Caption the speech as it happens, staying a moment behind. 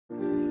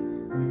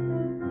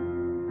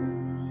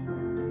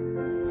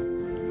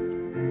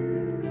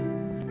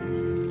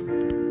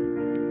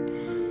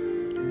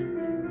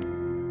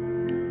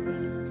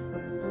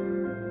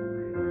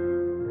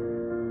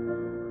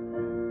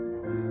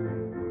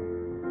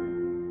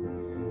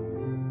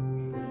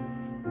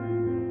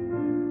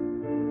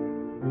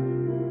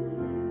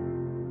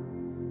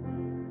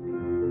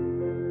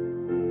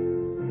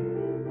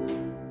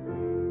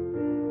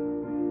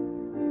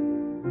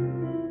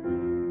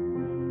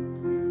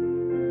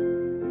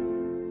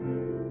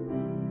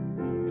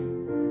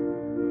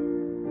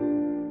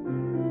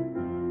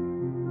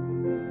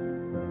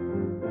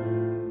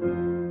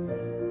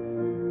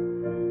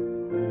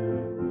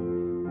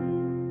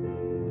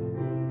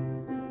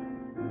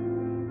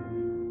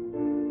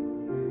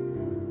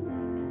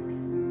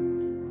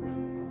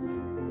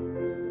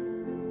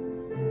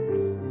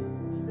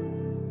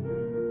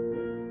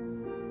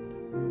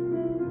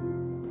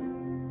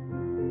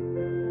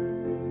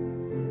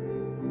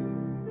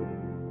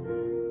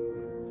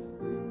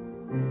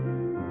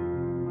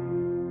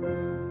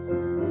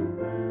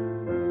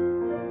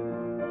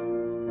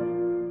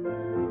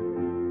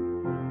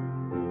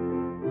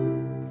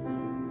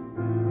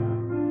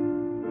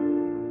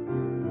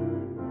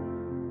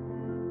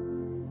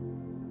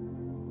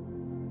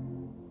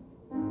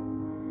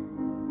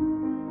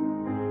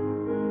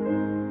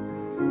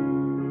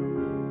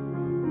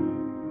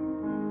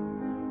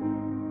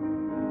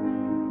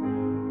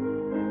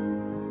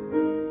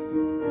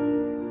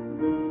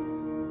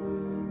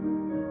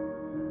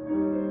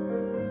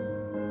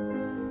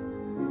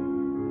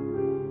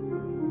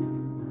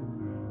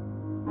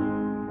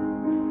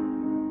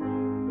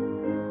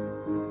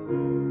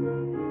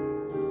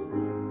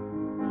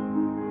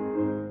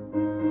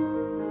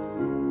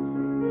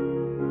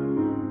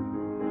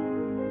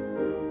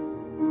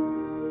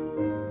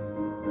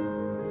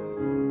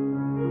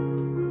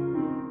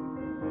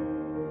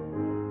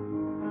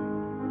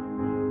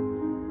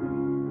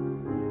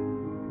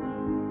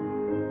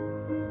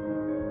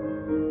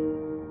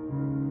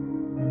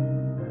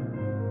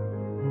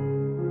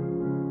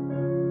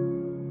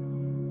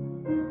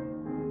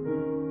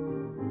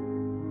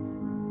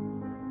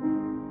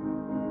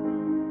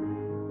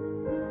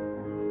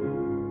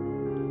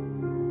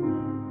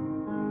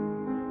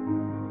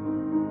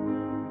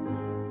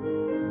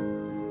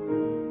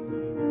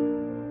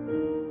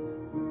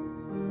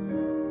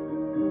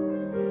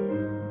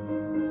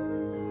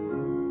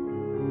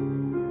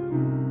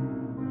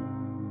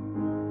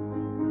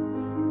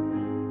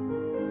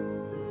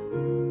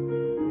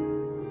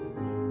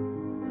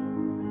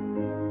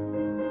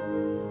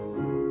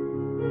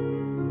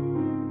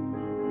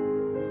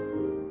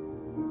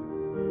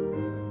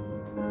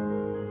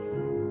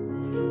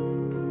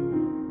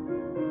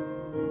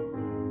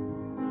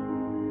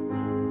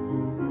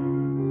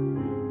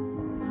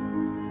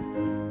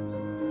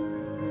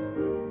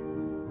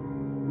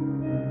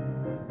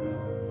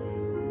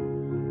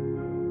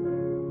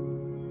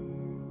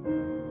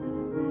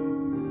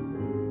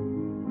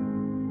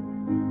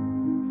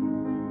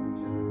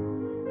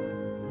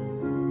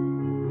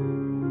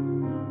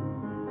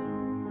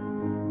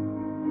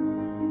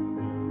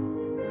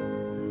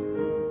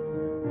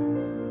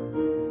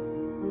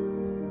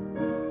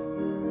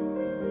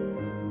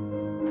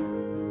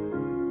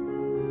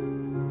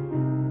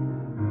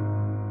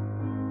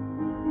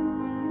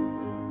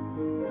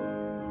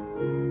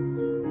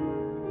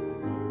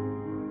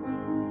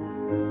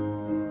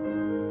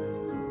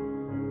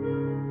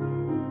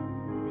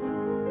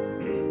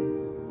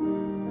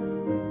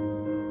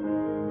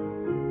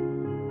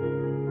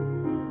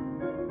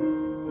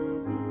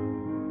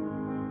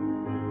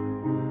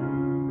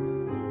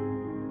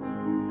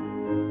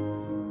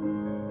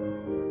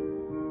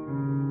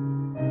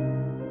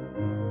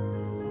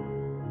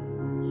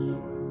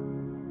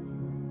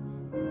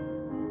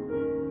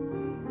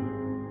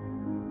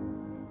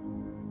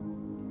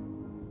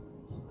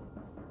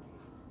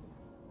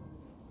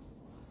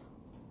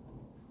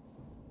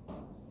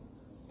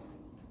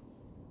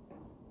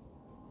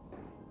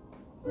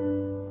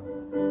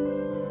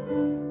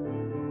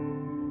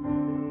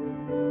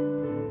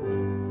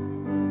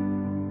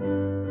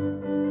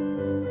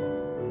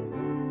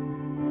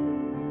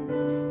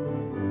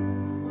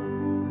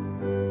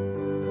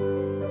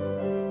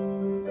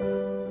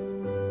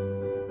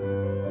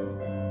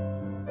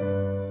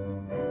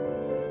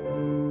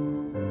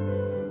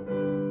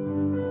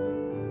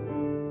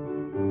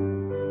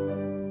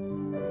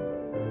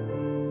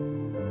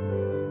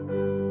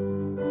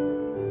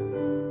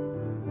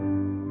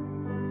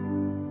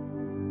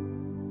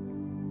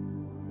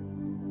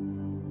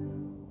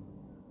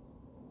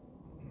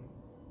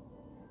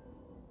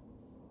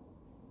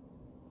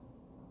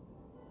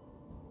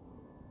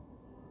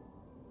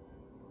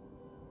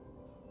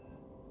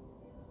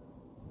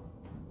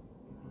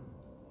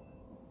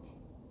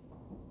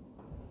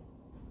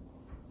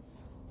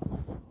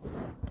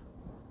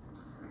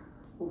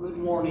Well, good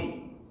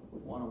morning. We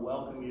want to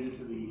welcome you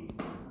to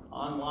the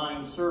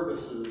online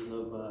services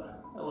of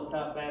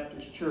Ellicott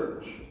Baptist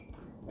Church.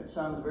 That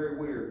sounds very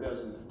weird,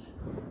 doesn't it?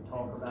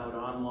 Talk about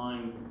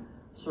online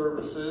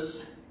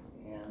services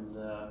and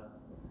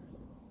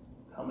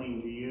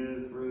coming to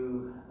you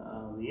through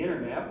the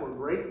internet. We're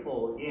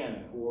grateful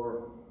again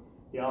for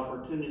the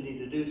opportunity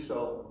to do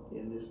so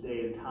in this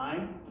day and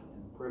time,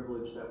 and the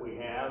privilege that we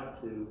have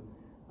to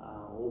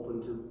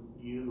open to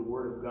you the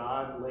Word of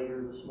God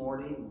later this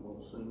morning. We'll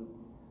sing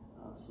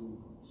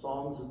some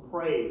songs of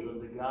praise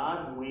unto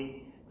God, and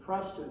we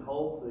trust and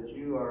hope that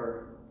you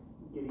are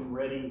getting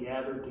ready and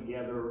gathered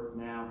together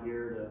now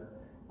here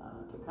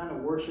to kind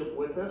of worship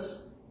with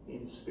us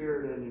in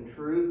spirit and in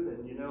truth.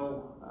 And you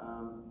know,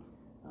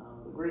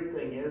 the great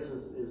thing is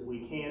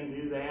we can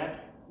do that.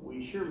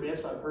 We sure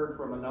miss, I've heard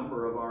from a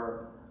number of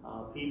our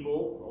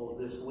people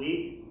this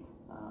week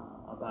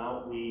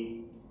about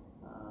the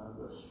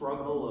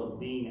struggle of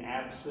being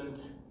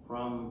absent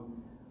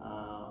from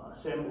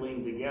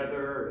assembling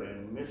together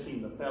and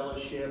missing the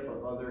fellowship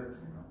of other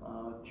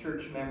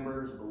church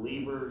members,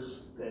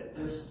 believers, that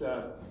just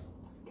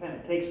kind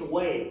of takes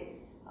away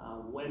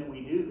when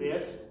we do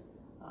this.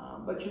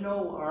 But you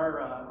know,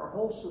 our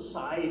whole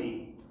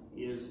society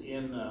is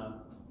in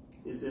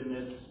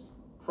this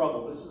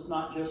trouble. This is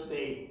not just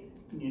a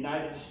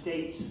United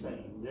States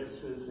thing.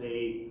 This is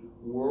a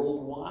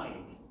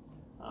worldwide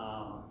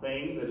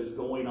thing that is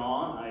going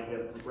on. I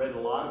have read a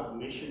lot of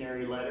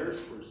missionary letters.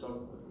 For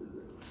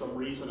some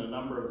reason, a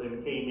number of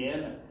them came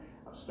in.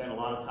 I've spent a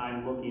lot of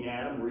time looking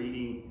at them,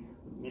 reading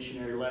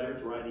missionary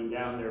letters, writing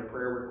down their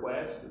prayer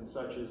requests and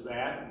such as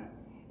that.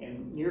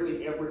 And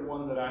nearly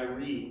everyone that I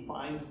read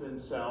finds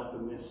themselves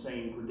in this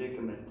same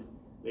predicament.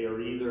 They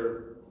are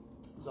either,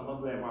 some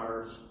of them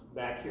are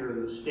back here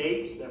in the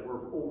States that were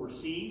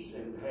overseas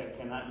and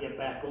cannot get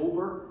back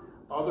over.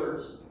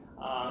 Others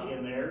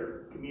in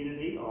their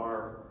community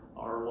are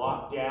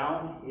locked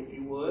down, if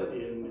you would.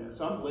 And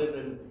some live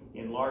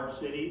in large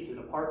cities, in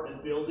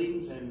apartment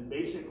buildings, and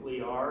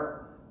basically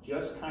are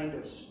just kind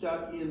of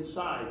stuck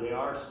inside. They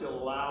are still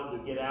allowed to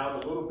get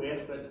out a little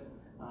bit, but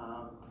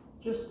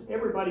just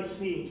everybody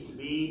seems to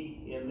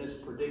be in this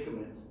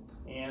predicament.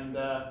 And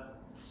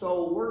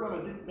so we're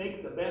going to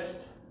make the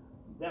best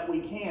that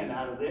we can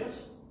out of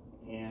this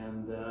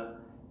and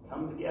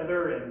come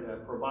together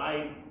and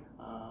provide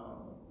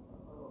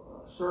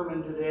a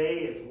sermon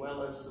today as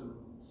well as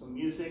some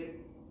music.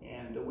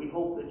 And we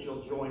hope that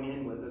you'll join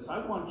in with us.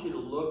 I want you to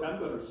look. I'm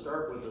going to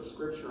start with a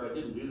scripture. I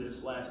didn't do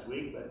this last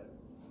week, but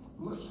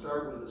I'm going to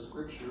start with a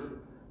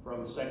scripture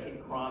from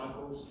 2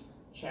 Chronicles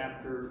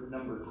chapter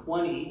number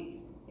 20.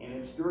 And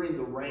it's during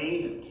the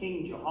reign of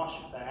King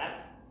Jehoshaphat.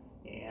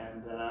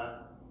 And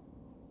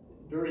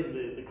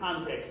during the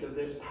context of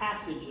this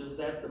passage is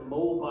that the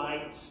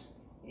Moabites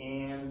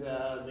and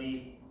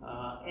the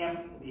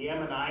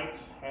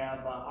Ammonites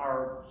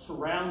are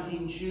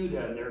surrounding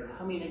Judah, and they're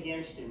coming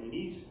against him. And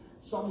he's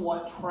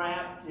somewhat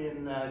trapped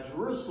in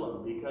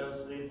Jerusalem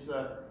because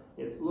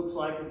it looks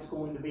like it's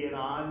going to be an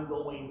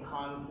ongoing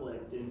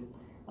conflict. And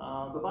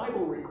the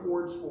Bible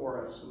records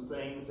for us some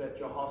things that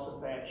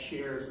Jehoshaphat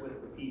shares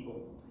with the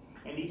people.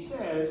 And he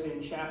says in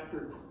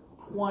chapter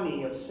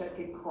 20 of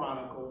 2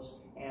 Chronicles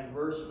and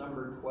verse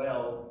number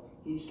 12,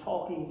 he's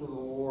talking to the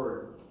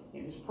Lord.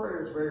 And his prayer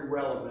is very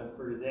relevant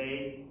for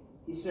today.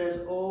 He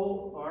says,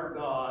 "O our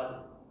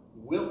God,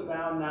 wilt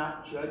thou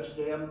not judge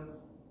them?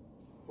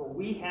 For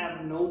we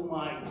have no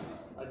might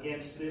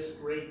against this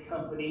great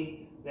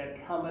company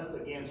that cometh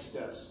against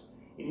us."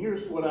 And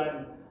here's what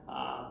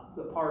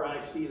the part I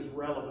see is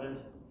relevant.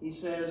 He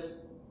says,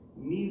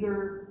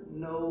 "Neither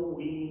know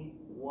we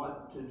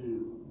what to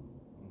do."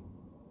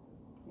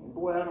 And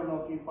boy, I don't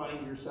know if you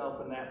find yourself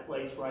in that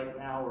place right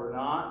now or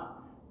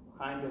not,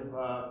 kind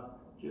of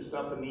just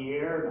up in the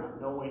air,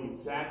 not knowing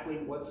exactly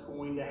what's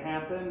going to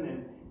happen.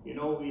 And you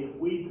know, if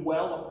we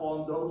dwell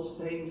upon those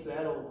things,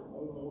 that'll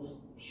almost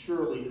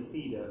surely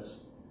defeat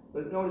us.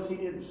 But notice he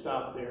didn't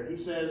stop there. He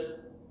says,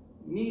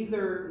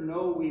 "Neither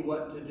know we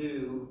what to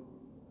do,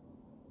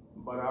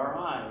 but our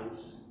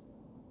eyes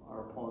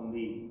are upon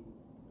thee."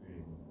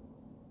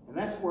 And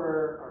that's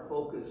where our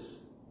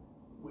focus,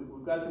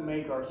 we've got to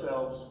make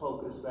ourselves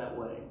focus that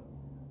way,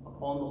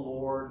 upon the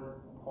Lord,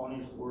 upon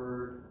his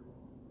word,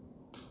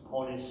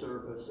 upon his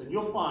service. And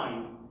you'll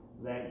find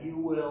that you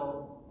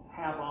will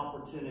have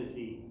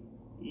opportunity,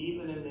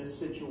 even in this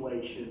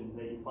situation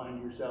that you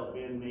find yourself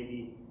in,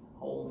 maybe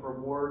home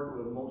from work,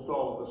 or most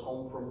all of us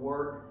home from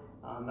work,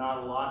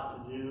 not a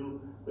lot to do,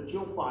 but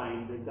you'll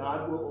find that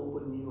God will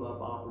open you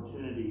up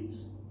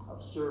opportunities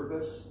of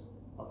service,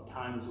 of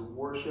times of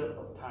worship,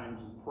 of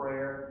times of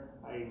prayer.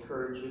 I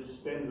encourage you to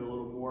spend a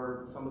little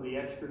more, some of the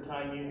extra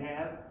time you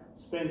have,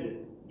 spend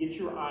it. Get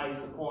your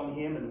eyes upon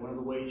him, and one of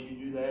the ways you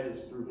do that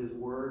is through his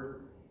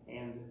word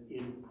and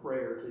in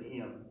prayer to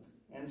him.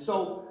 And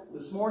so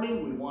this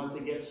morning we want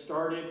to get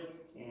started,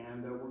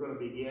 and we're going to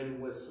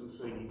begin with some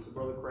singing. So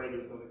Brother Craig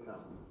is going to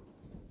come.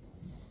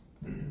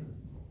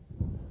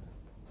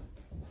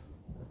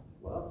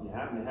 Well, you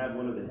happen to have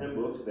one of the hymn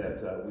books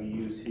that we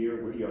use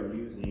here. We are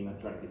using, I'm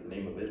trying to get the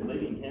name of it,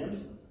 Living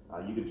Hymns.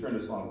 You can turn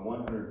to Song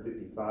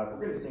 155. We're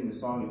going to sing the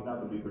song, if not,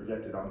 it'll be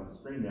projected on the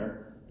screen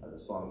there. The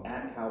song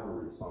At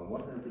Calvary, Song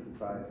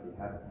 155, if you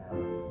happen to have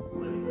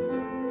Living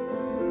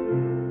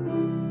Hymns.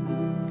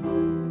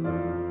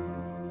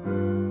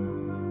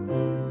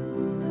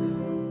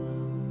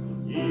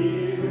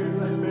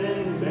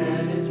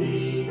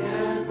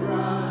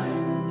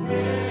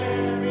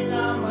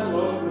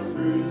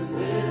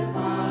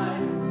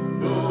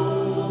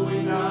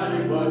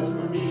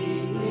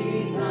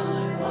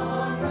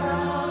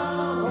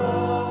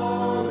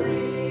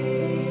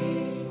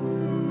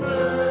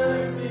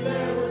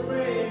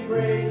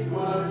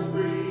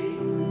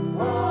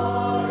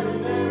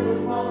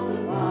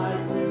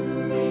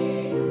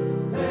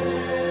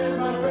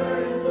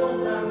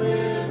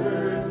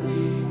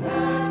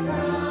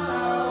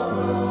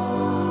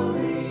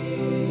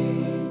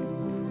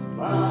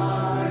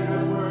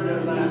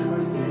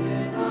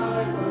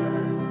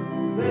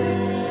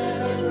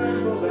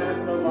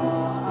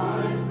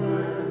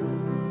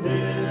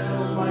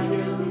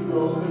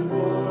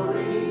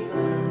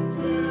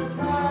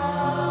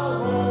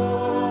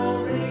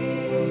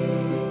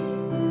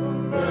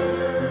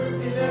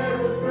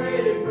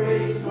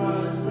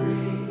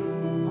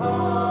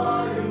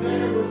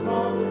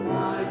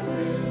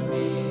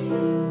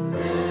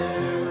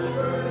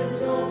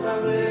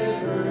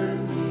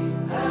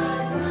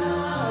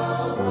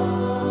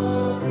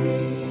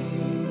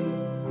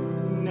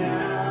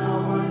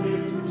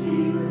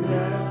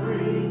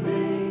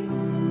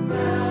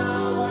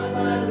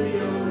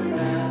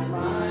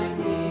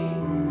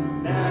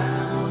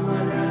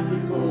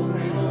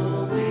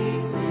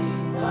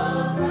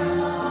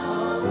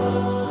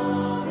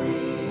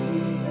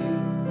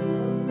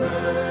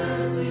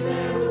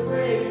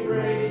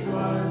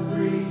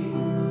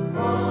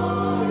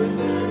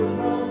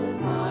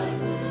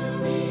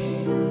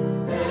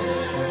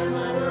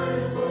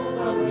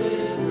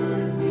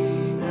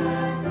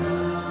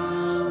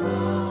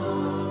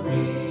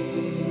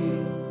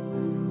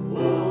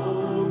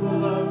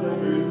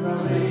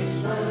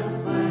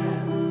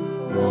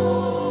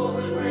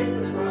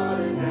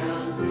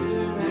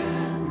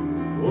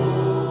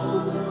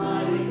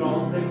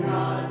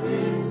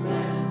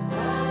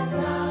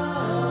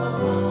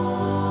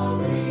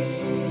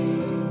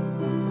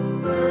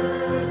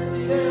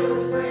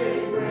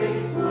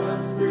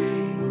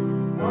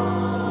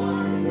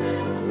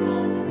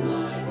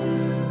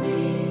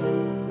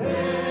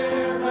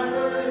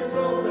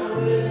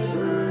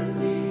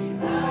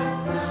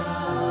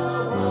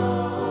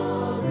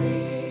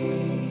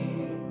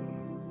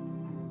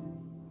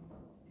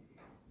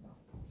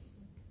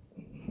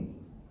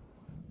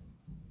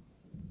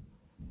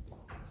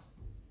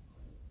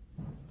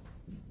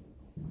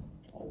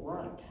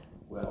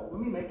 Well,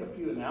 let me make a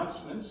few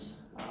announcements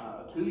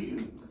to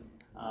you.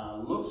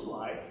 Looks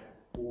like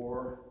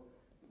for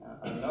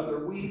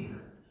another week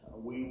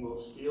we will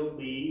still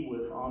be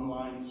with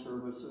online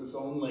services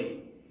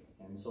only.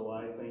 And so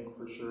I think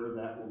for sure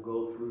that will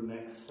go through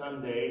next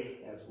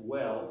Sunday as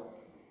well.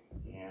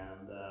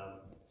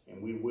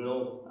 And we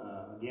will,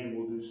 again,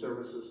 we'll do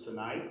services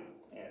tonight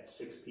at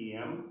 6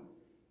 p.m.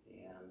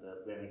 and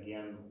then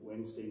again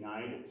Wednesday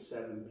night at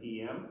 7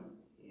 p.m.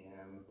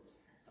 And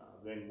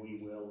then we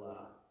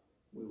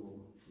will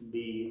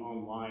be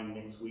online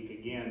next week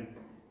again.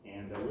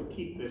 And we'll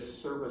keep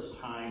this service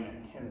time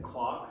at 10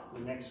 o'clock for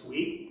next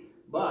week.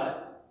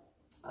 But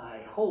I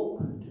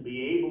hope to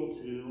be able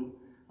to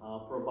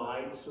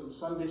provide some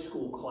Sunday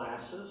school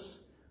classes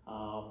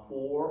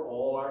for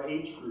all our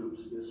age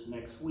groups this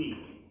next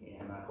week.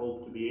 And I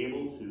hope to be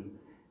able to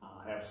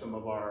have some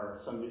of our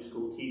Sunday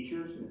school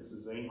teachers,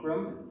 Mrs.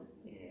 Ankrum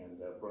and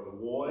Brother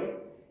Woy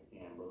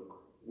and Brother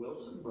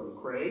Wilson, Brother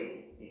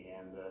Craig,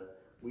 and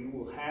we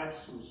will have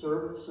some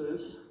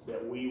services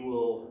that we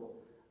will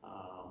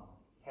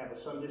have a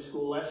Sunday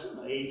school lesson,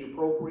 age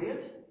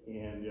appropriate,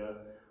 and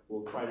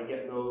we'll try to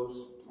get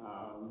those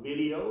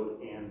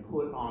videoed and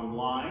put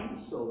online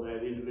so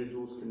that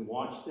individuals can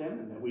watch them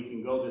and that we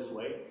can go this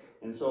way.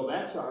 And so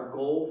that's our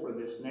goal for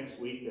this next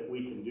week, that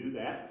we can do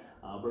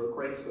that. Brother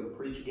Craig's going to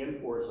preach again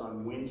for us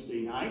on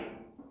Wednesday night,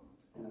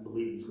 and I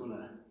believe he's going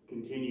to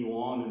continue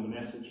on in the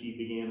message he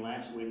began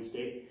last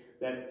Wednesday.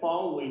 That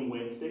following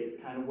Wednesday is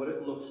kind of what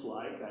it looks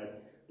like. I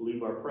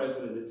believe our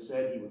president had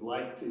said he would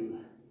like to,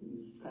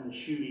 he's kind of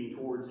shooting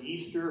towards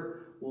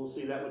Easter. We'll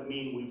see, that would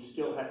mean we'd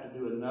still have to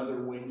do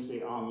another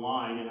Wednesday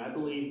online. And I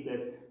believe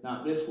that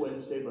not this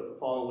Wednesday, but the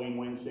following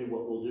Wednesday,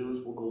 what we'll do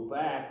is we'll go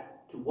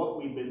back to what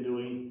we've been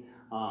doing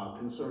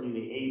concerning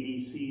the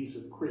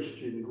ABCs of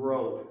Christian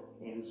growth.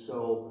 And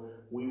so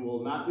we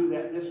will not do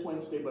that this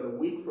Wednesday, but a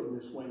week from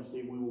this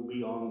Wednesday, we will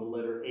be on the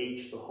letter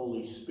H, the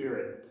Holy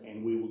Spirit.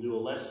 And we will do a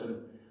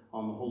lesson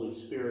on the Holy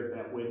Spirit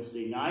that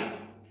Wednesday night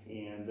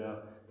and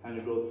kind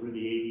of go through the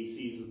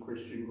ABCs of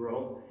Christian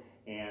growth.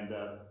 And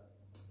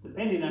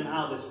depending on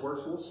how this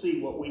works, we'll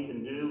see what we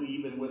can do,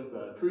 even with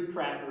truth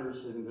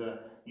trackers and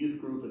youth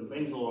group and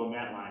things along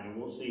that line, and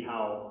we'll see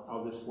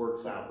how this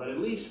works out. But at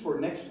least for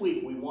next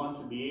week, we want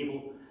to be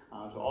able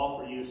to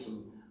offer you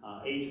some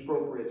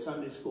age-appropriate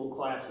Sunday school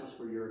classes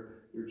for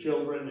your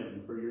children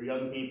and for your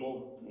young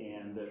people,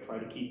 and try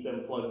to keep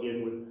them plugged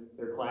in with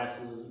their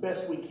classes as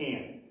best we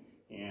can.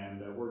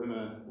 And we're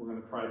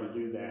gonna try to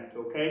do that,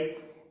 okay?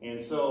 And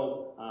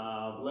so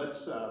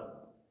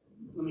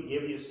let me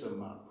give you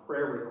some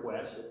prayer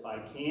requests if I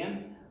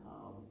can.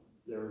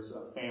 There's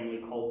a family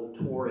called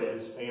the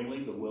Torres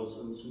family. The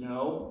Wilsons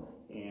know,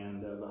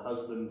 and the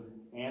husband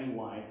and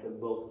wife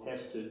have both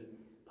tested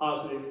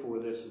positive for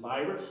this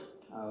virus.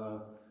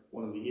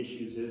 One of the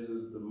issues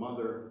is the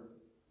mother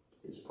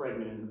is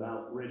pregnant and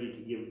about ready to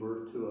give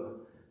birth to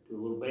a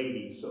little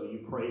baby. So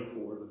you pray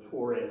for the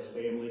Torres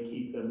family,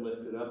 keep them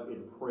lifted up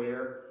in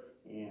prayer,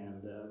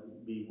 and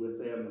be with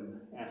them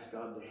and ask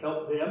God to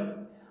help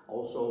them.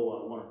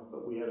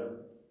 Also, we had a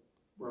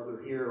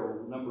brother here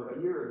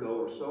a year ago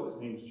or so. His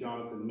name's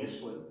Jonathan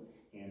Mislin,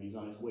 and he's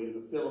on his way to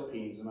the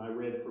Philippines. And I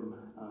read from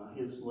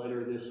his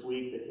letter this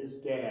week that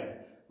his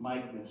dad,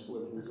 Mike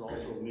Mislin, who's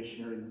also a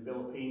missionary in the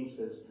Philippines,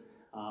 has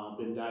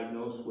been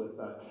diagnosed with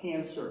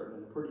cancer,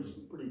 and a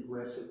pretty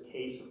aggressive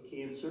case of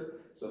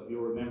cancer. So if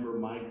you'll remember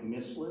Mike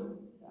Mislin,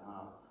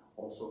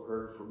 also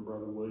heard from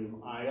Brother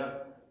William Aya,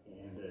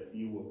 and if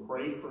you will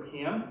pray for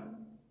him,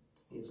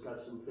 he's got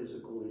some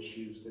physical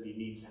issues that he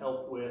needs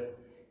help with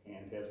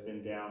and has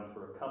been down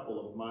for a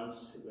couple of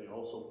months. They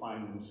also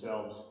find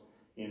themselves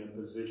in a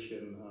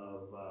position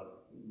of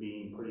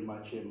being pretty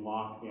much in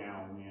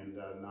lockdown and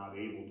not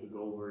able to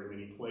go very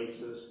many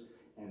places.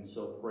 And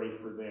so pray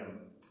for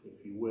them,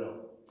 if you will.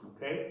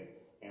 Okay?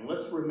 And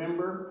let's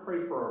remember, pray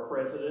for our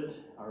president,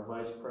 our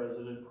vice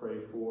president. Pray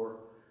for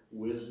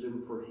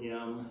wisdom for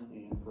him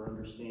and for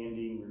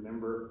understanding.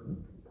 Remember,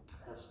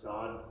 ask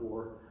God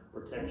for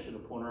protection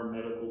upon our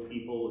medical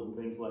people and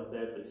things like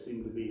that. They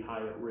seem to be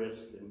high at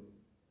risk,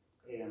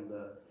 and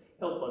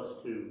help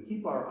us to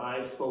keep our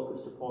eyes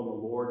focused upon the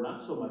Lord,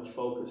 not so much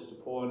focused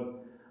upon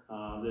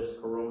this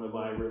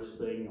coronavirus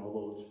thing,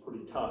 although it's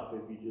pretty tough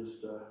if you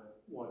just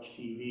watch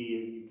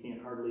TV. You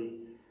can't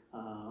hardly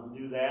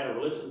do that,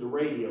 or listen to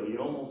radio.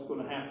 You're almost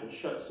going to have to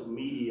shut some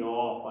media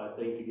off, I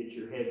think, to get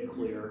your head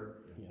clear.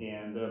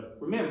 And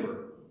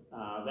remember,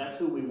 that's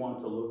who we want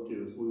to look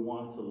to, is we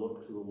want to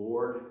look to the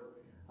Lord.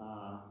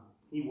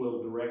 He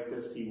will direct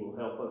us, He will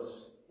help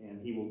us,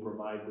 and He will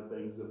provide the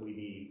things that we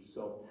need.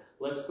 So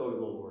let's go to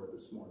the Lord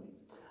this morning.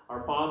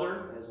 Our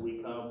Father, as we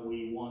come,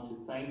 we want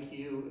to thank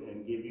you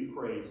and give you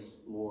praise,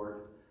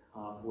 Lord,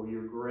 for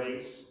your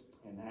grace,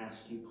 and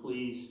ask you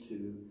please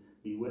to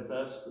be with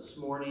us this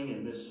morning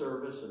in this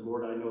service. And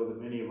Lord, I know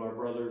that many of our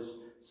brothers,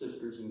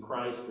 sisters in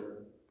Christ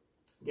are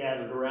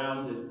gathered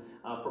around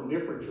and from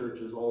different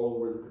churches all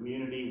over the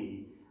community.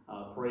 We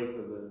pray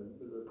for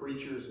the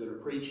preachers that are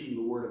preaching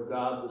the Word of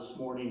God this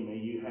morning. May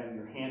you have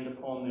your hand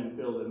upon them,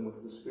 fill them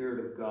with the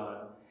Spirit of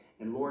God.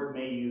 And Lord,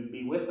 may you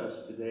be with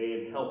us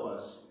today and help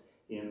us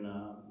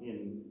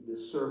in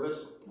this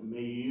service. And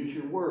may you use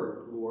your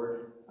Word,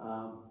 Lord.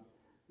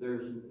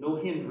 There's no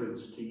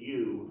hindrance to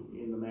you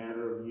in the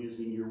matter of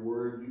using your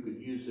Word. You could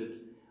use it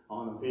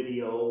on a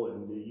video,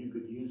 and you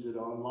could use it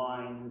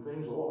online and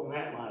things along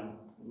that line.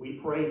 We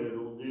pray that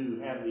it'll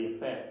have the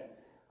effect,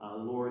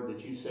 Lord,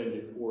 that you send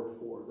it forth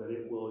for, that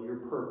it will, your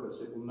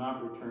purpose, it will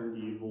not return to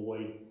you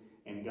void,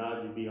 and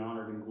God, you be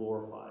honored and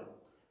glorified.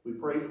 We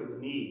pray for the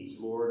needs,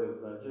 Lord,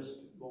 of just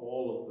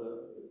all of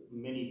the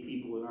many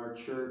people in our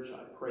church.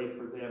 I pray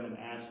for them and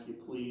ask you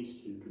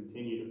please to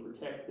continue to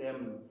protect them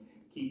and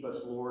keep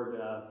us, Lord,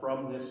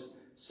 from this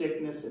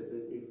sickness, if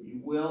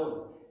you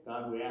will.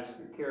 God, we ask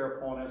your care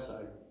upon us.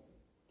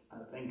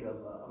 I think of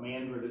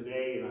Amanda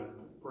today, and I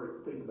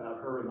think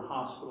about her in the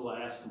hospital.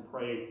 I ask and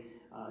pray.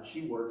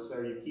 She works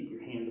there. You keep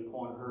your hand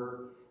upon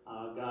her.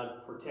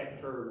 God,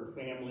 protect her and her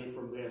family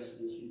from this.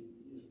 Just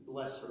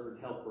bless her and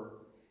help her.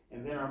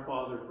 And then, our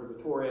Father, for the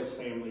Torres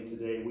family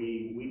today,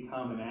 we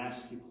come and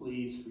ask you,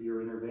 please, for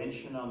your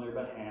intervention on their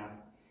behalf,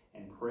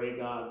 and pray,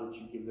 God, that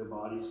you give their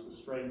bodies the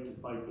strength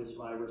to fight this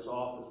virus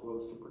off, as well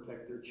as to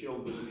protect their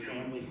children and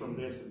family from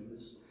this, and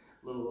this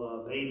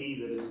little baby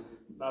that is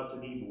about to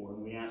be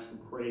born. We ask and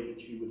pray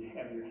that you would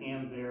have your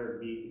hand there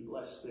and be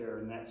blessed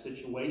there in that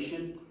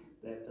situation,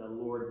 that,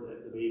 Lord,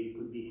 that the baby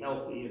could be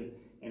healthy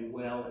and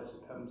well as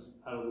it comes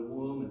out of the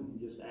womb, and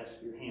just ask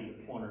your hand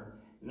upon her.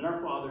 And then,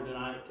 our Father,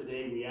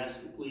 today we ask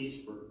you,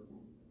 please, for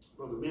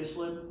Brother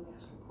Mislin.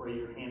 Ask and pray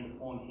your hand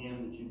upon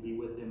him, that you be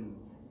with him,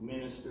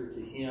 minister to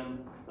him.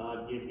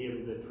 God, give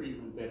him the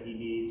treatment that he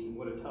needs. And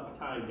what a tough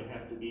time to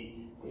have to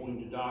be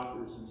going to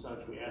doctors and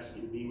such. We ask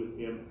you to be with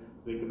him.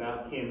 Think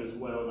about Kim as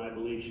well, and I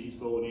believe she's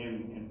going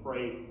in, and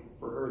pray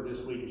for her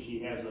this week as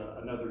she has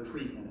another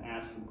treatment.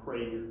 Ask and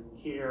pray your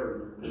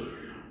care and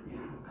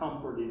your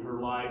comfort in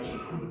her life, and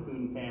for the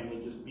Kuhn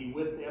family. Just be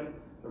with them,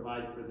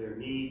 provide for their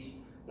needs.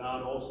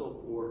 God, also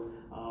for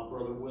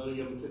Brother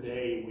William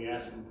today, we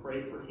ask and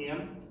pray for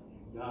him.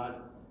 And God,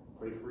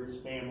 pray for his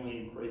family,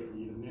 and pray for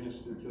you to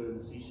minister to him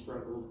as he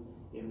struggled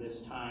in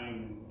this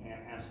time. And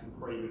ask and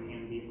pray your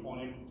hand be upon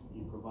him.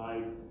 You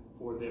provide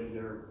for them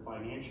their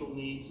financial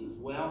needs as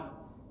well.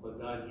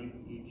 But God,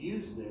 you'd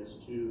use this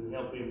to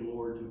help him,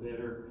 Lord, to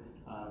better,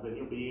 that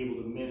he'll be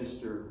able to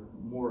minister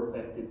more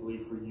effectively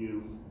for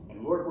you.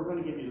 And Lord, we're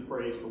going to give you the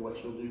praise for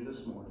what you'll do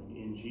this morning.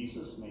 In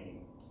Jesus' name,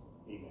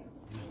 amen.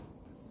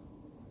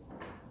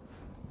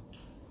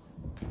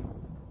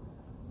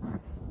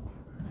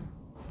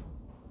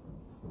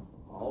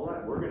 All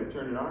right, we're going to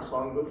turn in our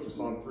songbooks to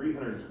Song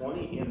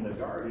 320, In the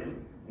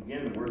Garden.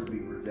 Again, the words will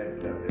be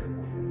projected up there.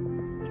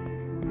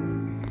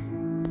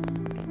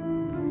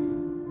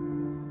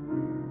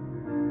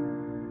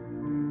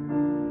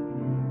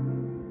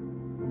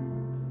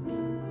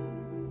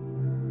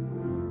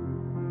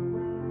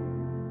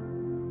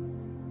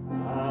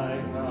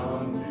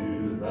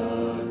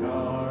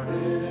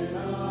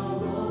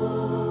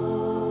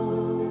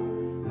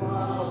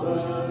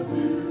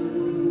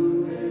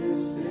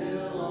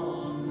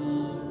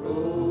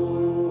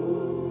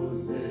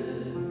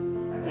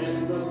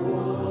 And the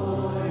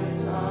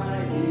voice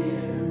I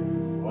hear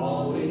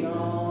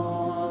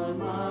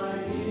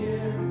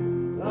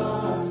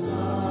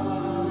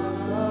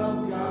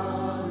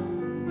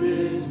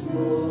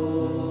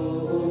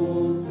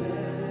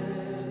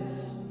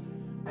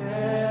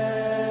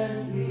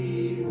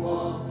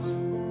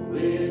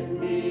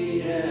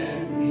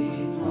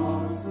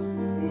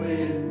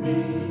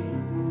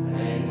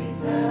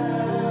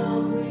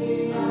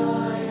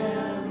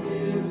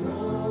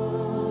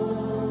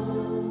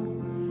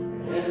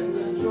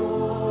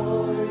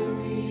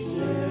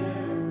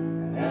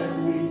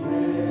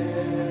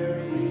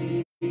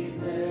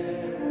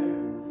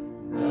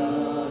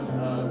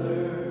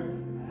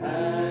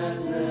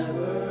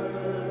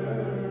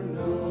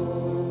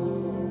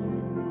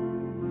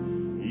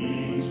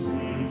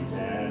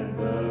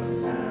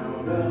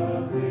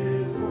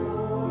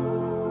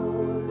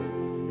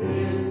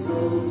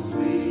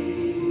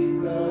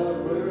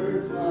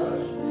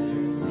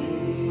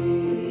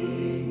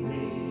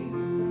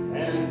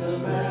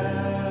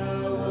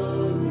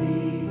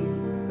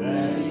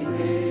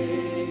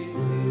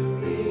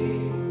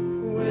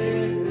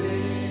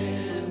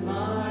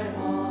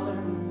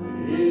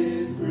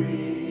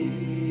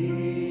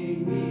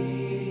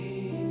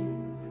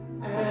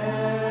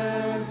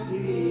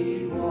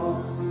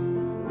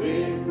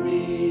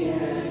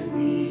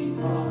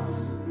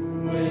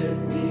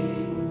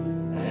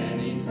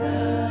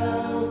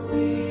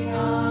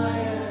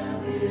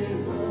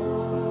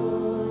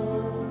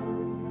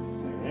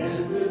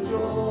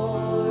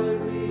joy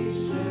we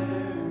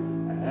share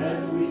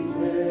as we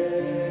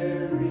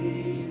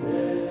tarry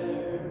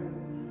there.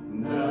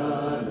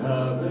 None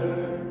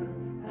other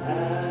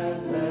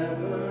has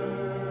ever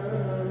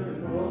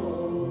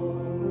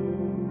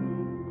known.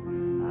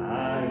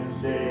 I'd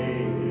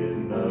stay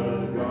in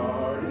the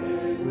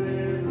garden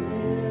with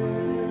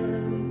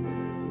him,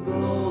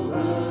 though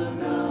the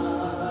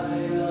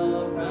night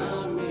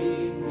around me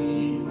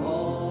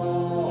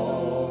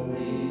befall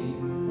me,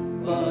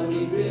 but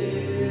he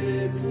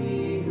bids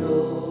me go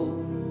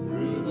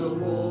through the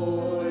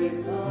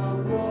voice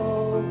of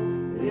woe.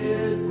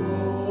 His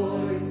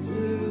voice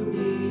to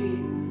me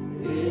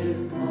is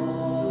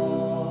calling,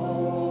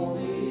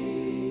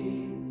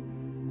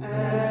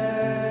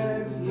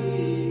 and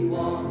he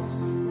walks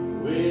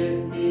with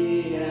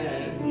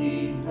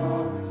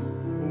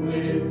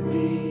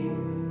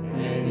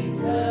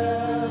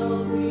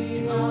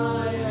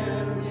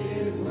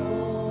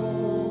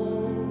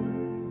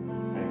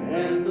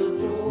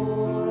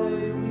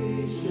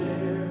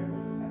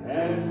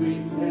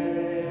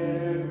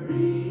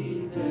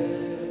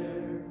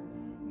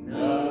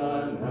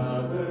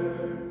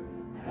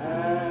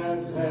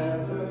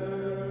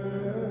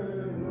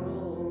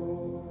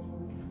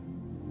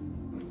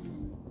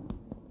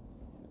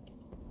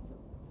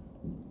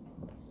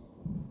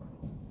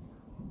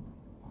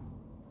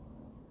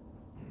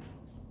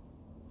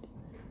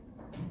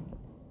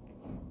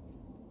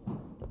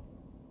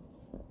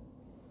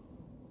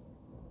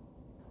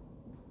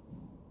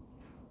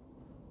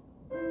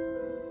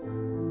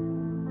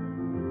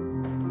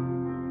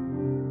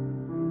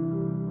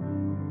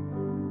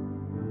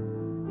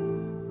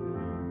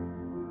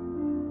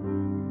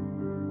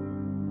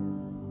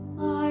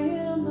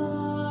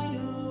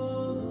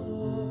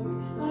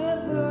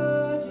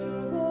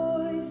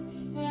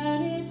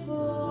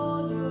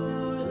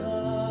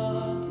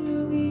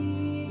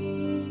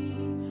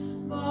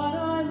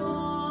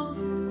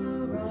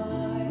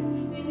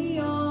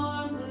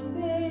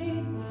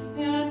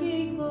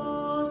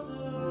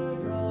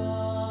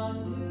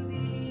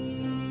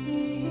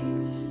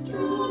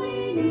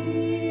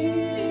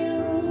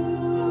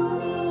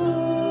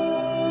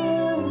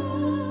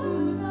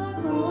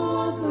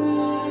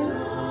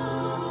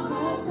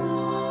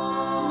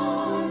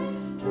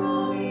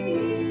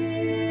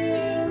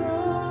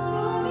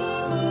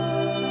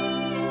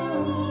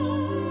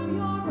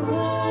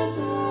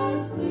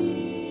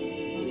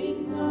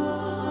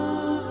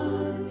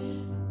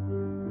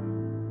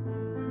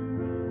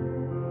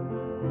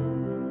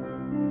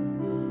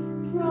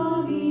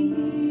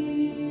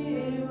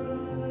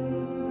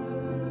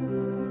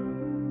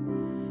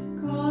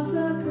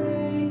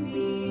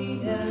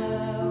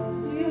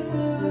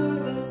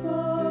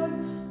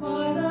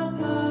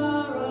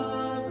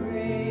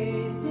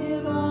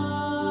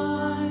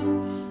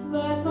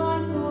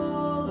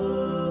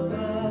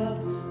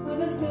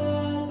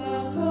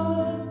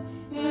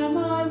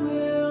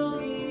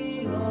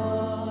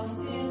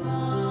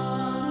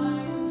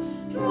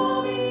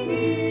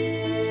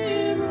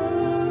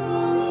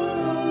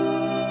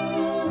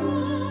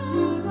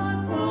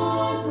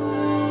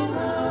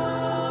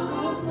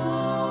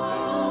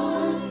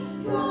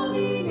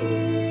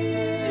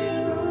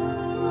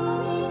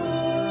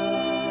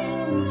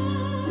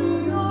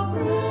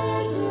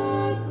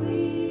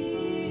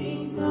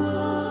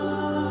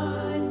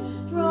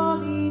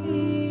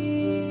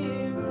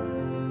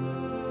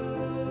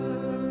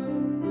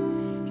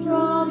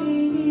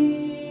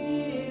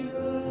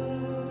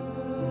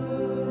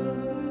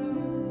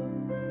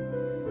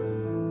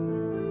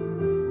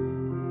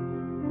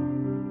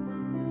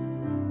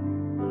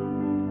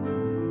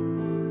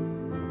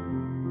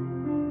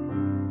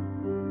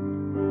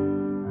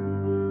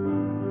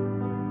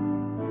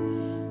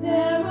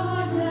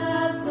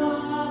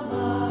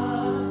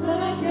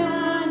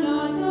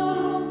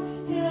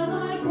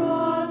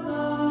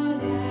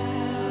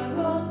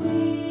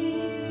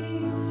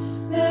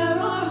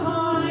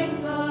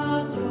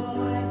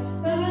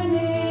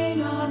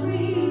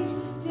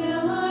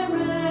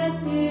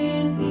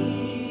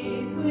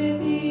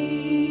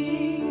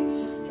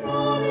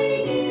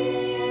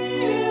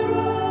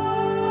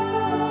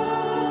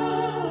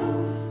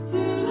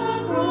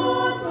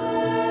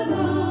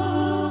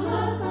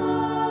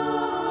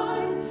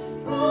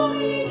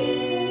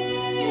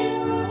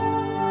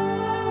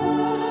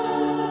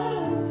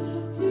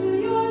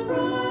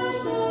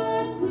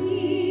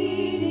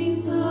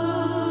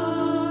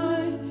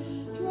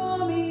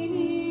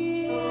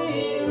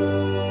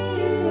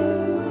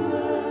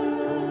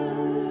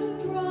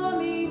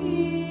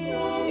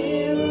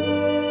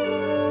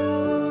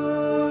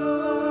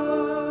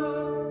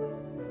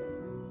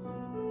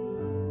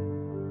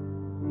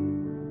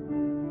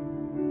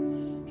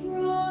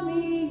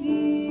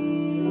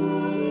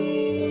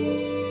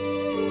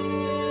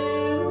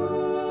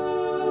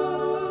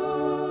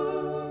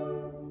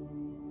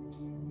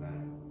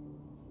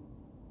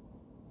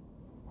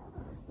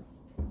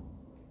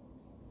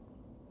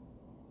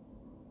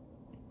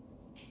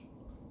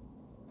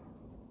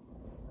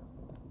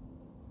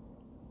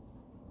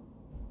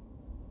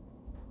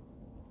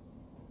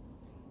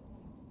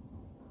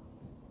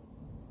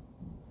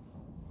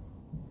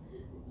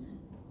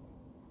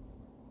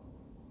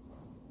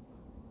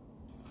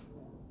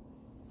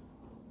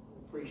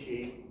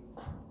appreciate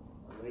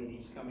the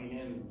ladies coming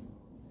in,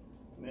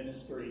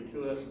 ministering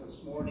to us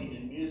this morning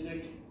in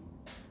music.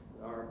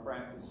 We are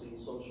practicing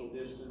social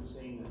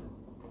distancing,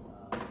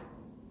 and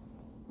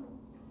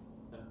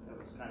that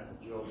was kind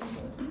of a joke, but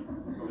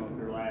I don't know if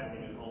you're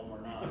laughing at home or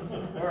not.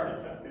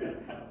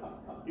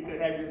 You could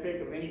have your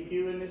pick of any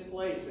pew in this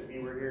place if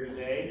you were here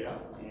today. Yeah.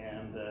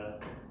 And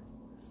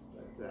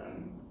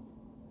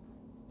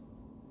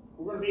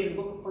we're going to be in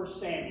the book of 1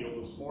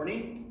 Samuel this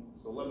morning.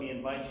 So let me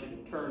invite you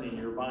to turn in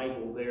your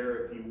Bible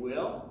there, if you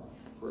will,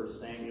 1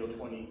 Samuel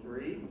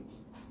 23.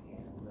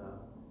 And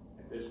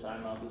at this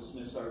time, I'll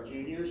dismiss our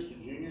juniors to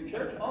junior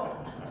church. Oh,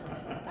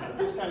 at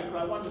this kind of,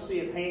 I wanted to see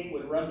if Hank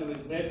would run to his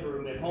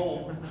bedroom at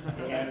home.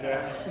 And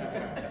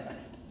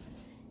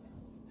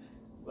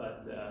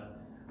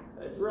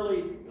it's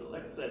really,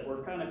 like I said,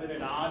 we're kind of in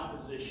an odd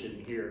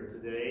position here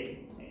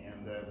today,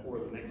 and for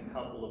the next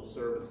couple of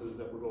services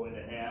that we're going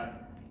to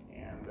have.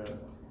 And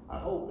I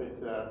hope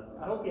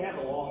you have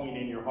a longing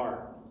in your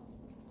heart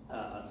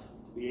to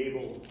be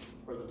able,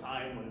 for the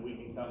time when we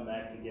can come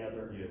back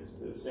together, yes,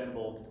 to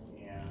assemble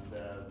and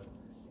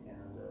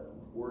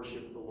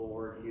worship the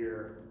Lord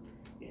here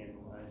in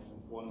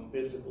one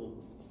physical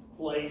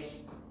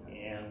place.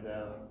 And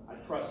I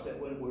trust that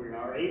when we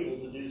are able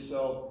to do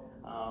so,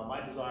 my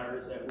desire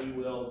is that that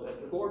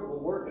the Lord will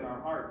work in our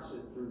hearts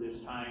through this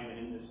time and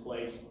in this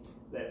place,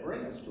 that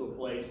bring us to a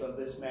place of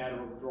this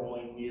matter of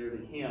drawing near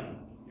to Him.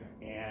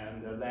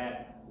 And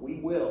that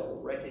we will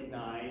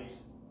recognize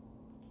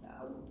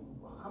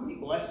how many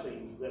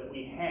blessings that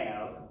we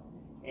have,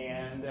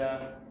 and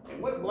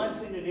what a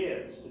blessing it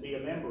is to be a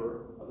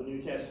member of a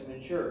New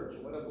Testament church.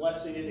 What a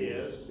blessing it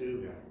is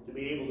to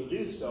be able to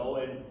do so.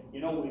 And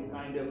you know, we're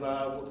kind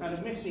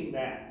of missing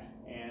that,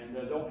 and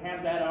don't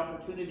have that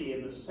opportunity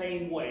in the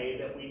same way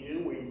that we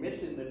do. We're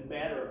missing the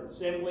matter of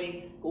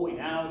assembling, going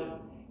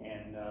out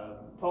and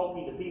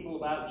talking to people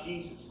about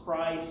Jesus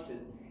Christ.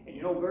 And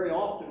you know, very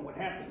often what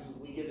happens is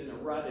we get in a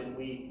rut and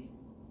we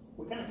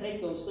kind of take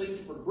those things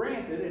for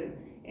granted,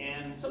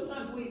 and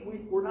sometimes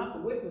we're not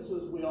the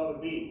witnesses we ought to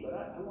be.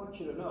 But I want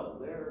you to know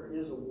there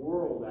is a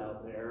world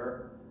out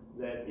there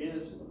that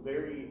is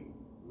very,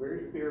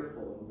 very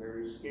fearful and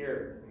very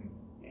scared.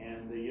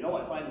 And you know,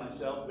 I find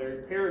myself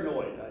very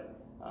paranoid.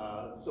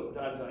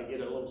 Sometimes I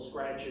get a little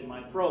scratch in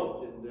my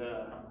throat, and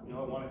you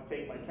know, I want to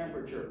take my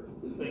temperature.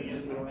 The thing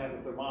is, we don't have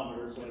a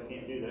thermometer, so I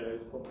can't do that. I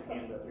just put my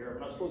hand up here.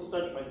 I'm not supposed to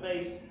touch my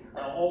face,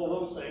 all of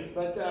those things.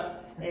 But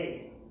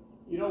hey,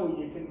 you know,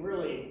 you can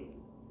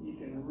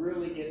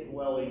really get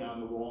dwelling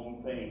on the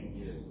wrong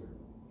things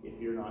if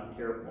you're not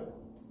careful.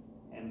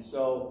 And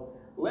so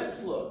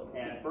let's look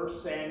at 1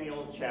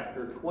 Samuel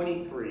chapter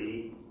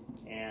 23,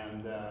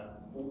 and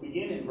we'll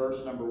begin in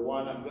verse number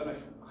 1. I'm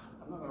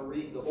not going to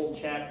read the whole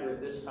chapter at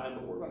this time,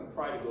 but we're going to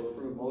try to go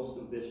through most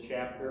of this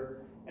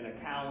chapter, an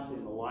account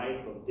in the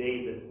life of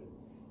David.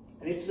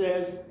 And it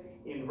says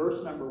in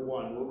verse number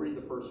 1, we'll read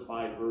the first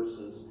 5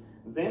 verses.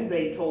 Then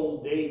they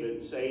told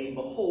David, saying,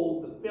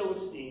 Behold, the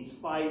Philistines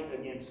fight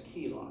against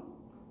Keilah,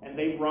 and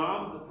they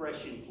rob the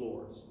threshing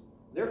floors.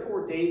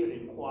 Therefore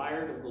David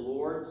inquired of the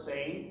Lord,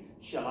 saying,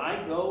 Shall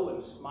I go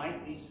and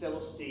smite these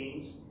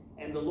Philistines?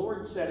 And the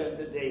Lord said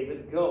unto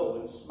David, Go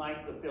and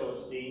smite the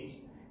Philistines,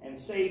 and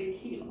save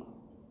Keilah.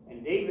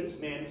 And David's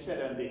men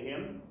said unto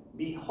him,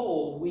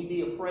 Behold, we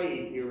be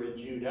afraid here in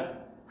Judah.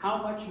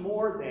 How much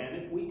more then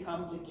if we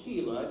come to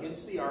Keilah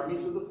against the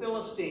armies of the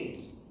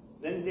Philistines?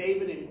 Then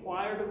David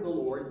inquired of the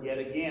Lord yet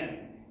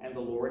again. And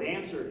the Lord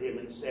answered him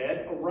and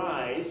said,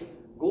 Arise,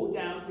 go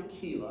down to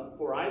Keilah,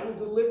 for I will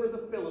deliver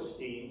the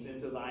Philistines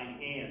into thine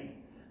hand.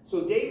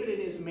 So David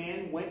and his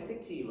men went to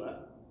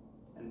Keilah,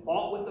 and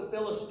fought with the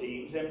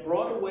Philistines, and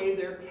brought away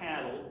their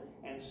cattle,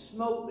 and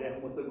smote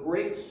them with a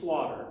great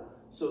slaughter.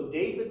 So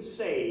David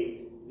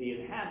saved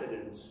the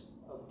inhabitants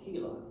of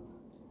Keilah.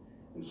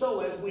 And so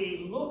as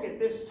we look at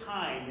this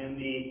time in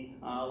the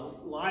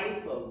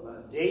life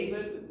of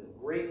David, the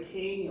great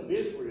king of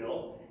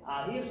Israel,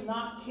 he is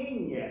not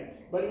king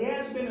yet, but he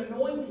has been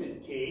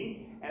anointed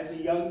king. As a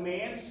young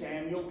man,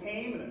 Samuel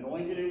came and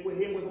anointed him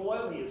with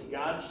oil. He is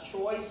God's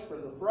choice for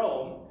the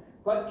throne.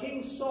 But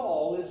King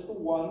Saul is the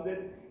one that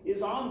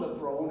is on the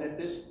throne at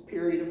this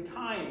period of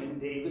time in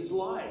David's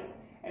life.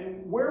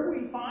 And where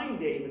we find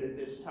David at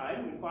this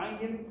time, we find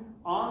him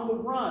on the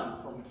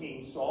run from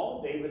King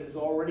Saul. David has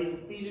already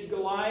defeated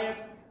Goliath,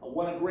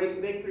 won a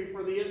great victory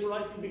for the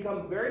Israelites. He's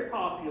become very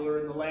popular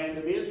in the land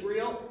of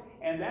Israel,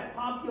 and that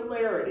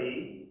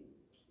popularity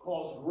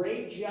caused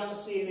great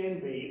jealousy and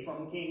envy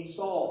from King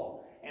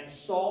Saul. And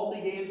Saul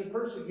began to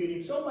persecute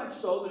him, so much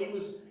so that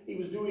he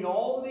was doing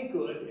all that he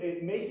could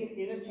in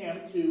making an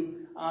attempt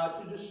to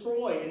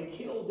destroy and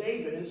kill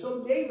David. And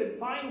so David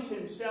finds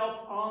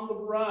himself on the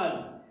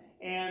run.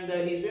 And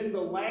he's in the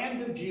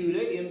land of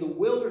Judah, in the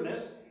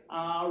wilderness,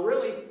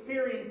 really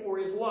fearing for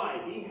his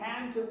life. He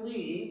had to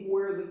leave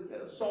where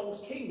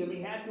Saul's kingdom.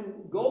 He had to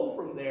go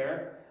from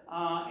there.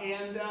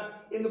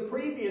 In the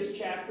previous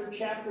chapter,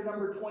 chapter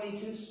number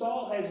 22,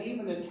 Saul has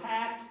even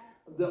attacked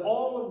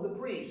all of the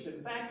priests.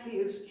 In fact, he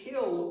has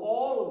killed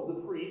all of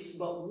the priests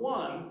but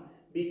one,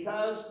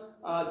 because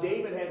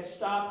David had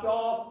stopped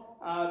off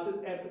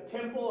at the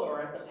temple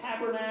or at the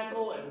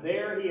tabernacle, and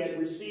there he had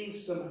received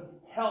some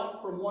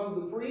help from one of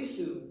the priests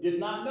who did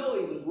not know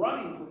he was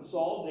running from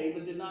Saul.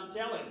 David did not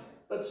tell him.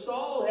 But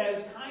Saul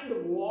has kind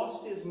of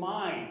lost his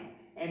mind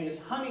and is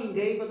hunting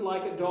David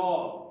like a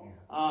dog.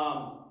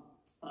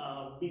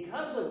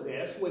 Because of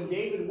this, when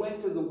David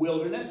went to the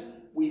wilderness,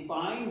 we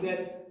find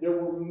that there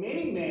were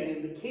many men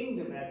in the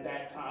kingdom at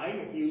that time.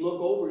 If you look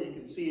over, you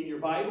can see in your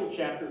Bible,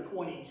 chapter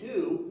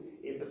 22,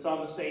 if it's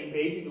on the same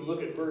page, you can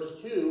look at verse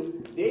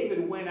 2.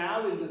 David went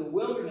out into the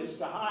wilderness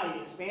to hide.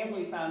 His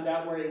family found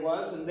out where he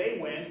was, and they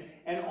went.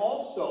 And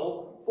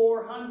also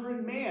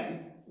 400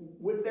 men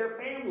with their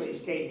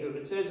families came to him.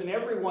 It says, and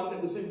everyone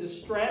that was in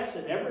distress,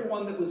 and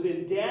everyone that was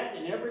in debt,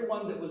 and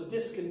everyone that was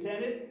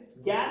discontented,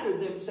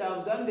 gathered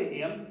themselves unto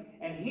him,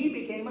 and he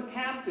became a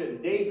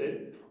captain,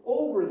 David,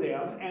 over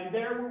them, and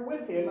there were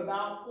with him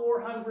about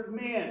 400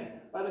 men.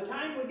 By the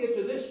time we get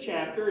to this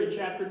chapter, in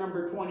chapter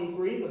number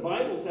 23, the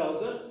Bible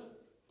tells us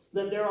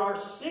that there are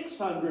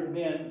 600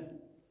 men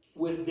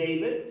with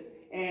David,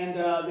 and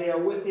they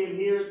are with him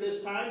here at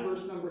this time.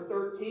 Verse number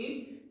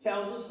 13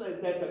 tells us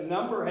that the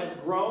number has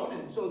grown,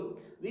 and so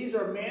these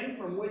are men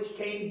from which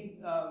came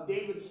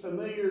David's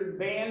familiar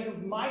band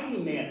of mighty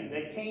men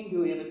that came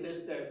to him at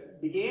this,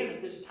 that began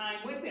at this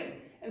time with him.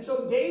 And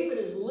so David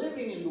is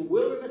living in the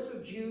wilderness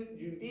of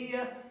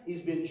Judea.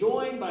 He's been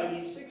joined by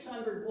these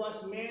 600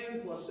 plus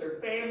men, plus their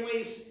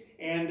families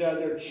and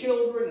their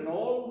children and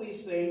all of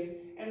these things.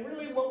 And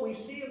really what we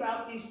see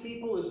about these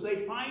people is they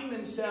find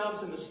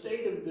themselves in a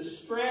state of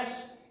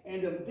distress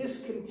and of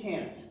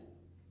discontent.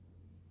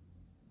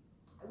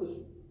 I was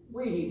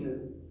reading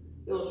an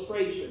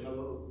illustration of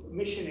a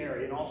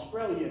missionary, an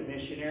Australian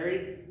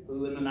missionary,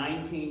 who in the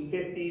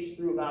 1950s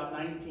through about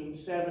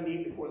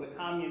 1970, before the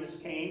communists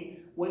came,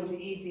 went to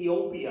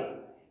Ethiopia.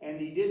 And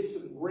he did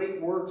some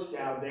great works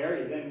down there.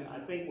 He then, I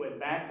think, went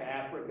back to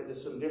Africa to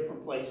some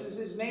different places.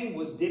 His name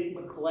was Dick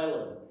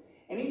McClellan.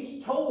 And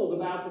he's told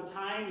about the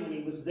time when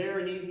he was there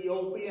in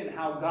Ethiopia and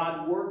how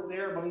God worked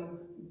there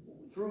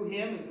through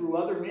him and through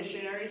other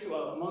missionaries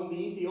among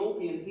the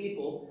Ethiopian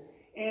people.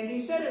 And he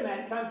said in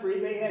that country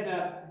they had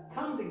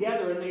come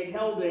together and they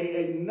held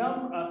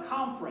a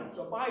conference,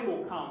 a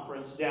Bible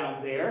conference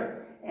down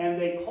there. And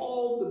they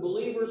called the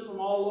believers from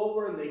all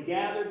over, and they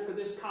gathered for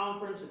this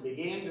conference and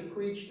began to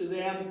preach to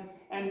them.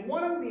 And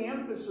one of the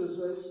emphases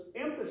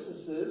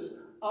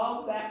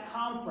of that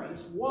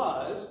conference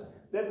was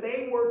that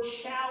they were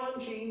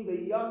challenging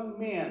the young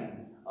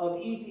men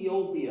of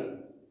Ethiopia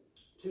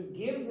to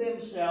give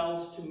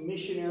themselves to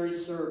missionary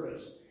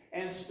service,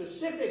 and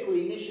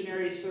specifically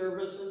missionary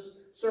service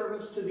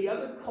to the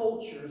other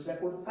cultures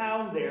that were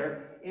found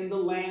there in the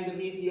land of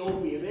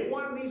Ethiopia. They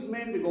wanted these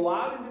men to go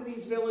out into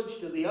these villages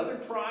to the other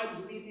tribes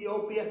of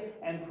Ethiopia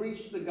and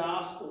preach the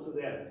gospel to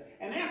them.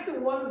 And after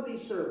one of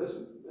these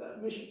services,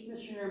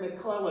 Missionary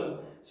McClellan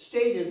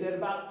stated that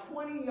about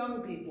 20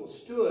 young people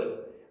stood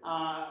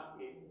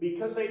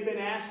because they'd been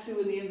asked to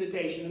in the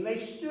invitation. And they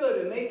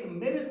stood and they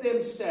committed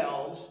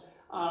themselves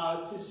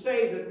to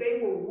say that they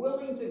were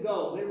willing to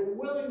go. They were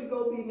willing to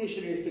go be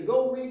missionaries, to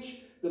go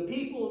reach the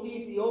people of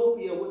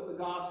Ethiopia with the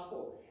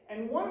gospel.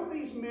 And one of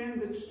these men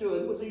that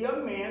stood was a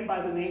young man by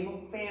the name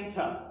of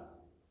Fanta.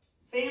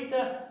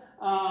 Fanta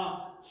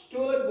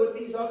stood with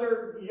these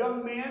other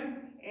young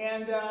men,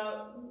 and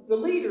the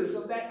leaders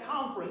of that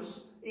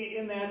conference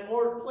in that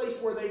place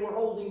where they were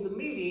holding the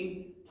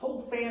meeting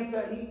told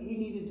Fanta he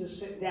needed to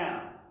sit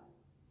down.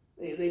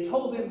 They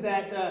told him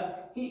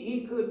that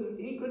he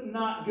could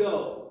not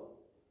go.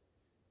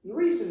 The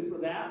reason for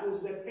that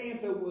was that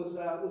Fanta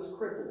was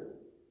crippled.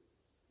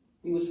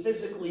 He was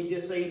physically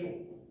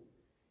disabled.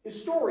 His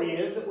story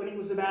is that when he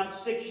was about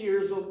 6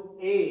 years of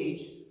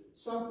age,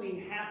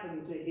 something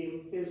happened to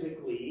him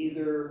physically,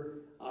 either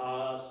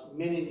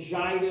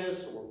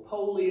meningitis or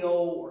polio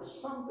or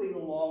something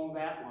along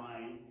that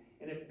line,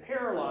 and it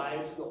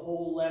paralyzed the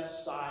whole left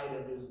side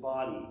of his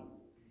body.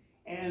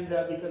 And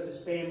because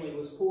his family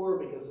was poor,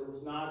 because there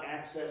was not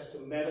access to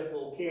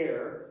medical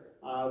care,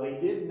 they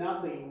did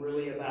nothing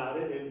really about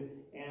it,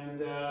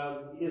 and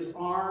his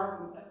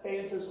arm,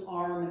 Fanta's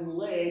arm and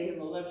leg and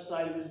the left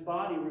side of his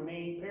body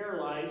remained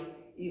paralyzed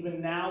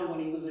even now when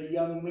he was a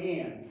young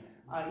man.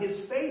 His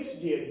face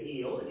did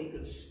heal, and he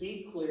could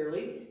speak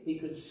clearly. He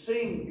could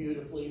sing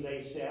beautifully,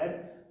 they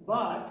said,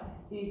 but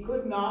he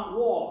could not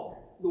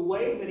walk. The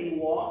way that he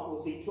walked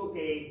was he took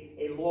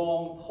a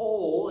long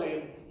pole,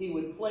 and he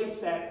would place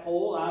that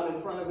pole out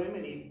in front of him,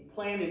 and he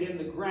planted in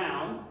the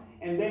ground,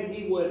 and then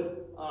he would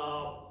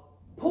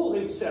pull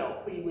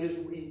himself.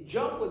 He'd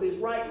jump with his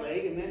right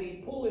leg, and then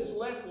he'd pull his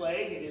left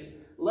leg and his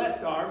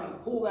left arm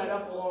and pull that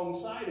up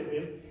alongside of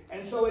him.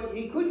 And so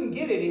he couldn't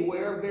get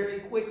anywhere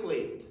very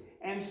quickly.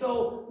 And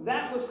so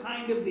that was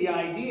kind of the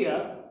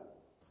idea.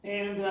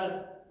 And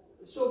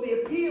so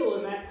the appeal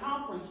in that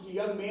conference to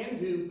young men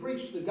to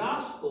preach the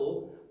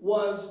gospel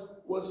was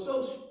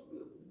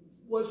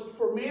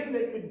for men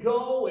that could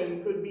go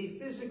and could be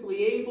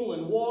physically able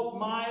and walk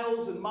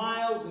miles and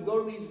miles and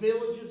go to these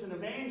villages and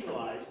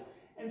evangelize.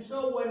 And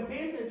so when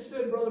Phantom had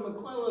stood, Brother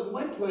McClellan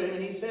went to him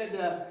and he said,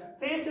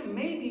 Phantom,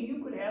 maybe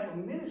you could have a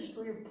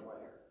ministry of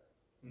prayer.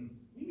 Maybe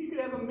you could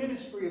have a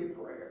ministry of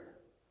prayer.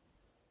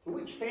 To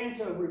which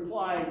Phantom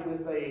replied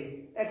with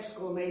an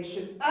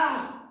exclamation,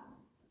 "Ah!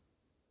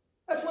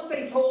 That's what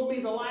they told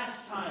me the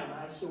last time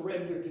I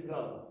surrendered to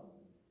go.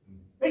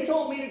 They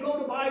told me to go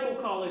to Bible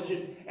college,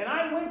 and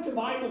I went to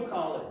Bible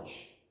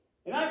college.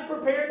 And I've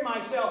prepared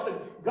myself, and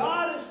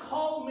God has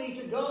called me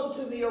to go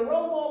to the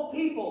Oromo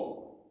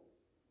people,"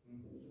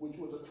 which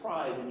was a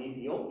tribe in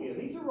Ethiopia.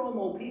 These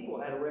Oromo people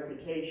had a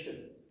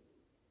reputation.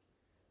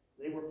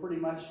 They were pretty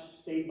much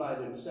stayed by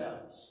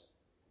themselves.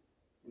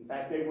 In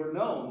fact, they were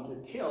known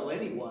to kill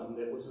anyone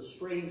that was a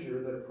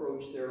stranger that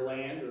approached their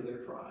land or their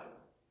tribe.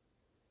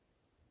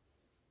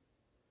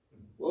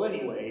 Well,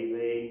 anyway,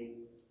 they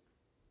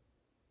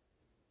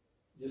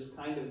just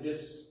kind of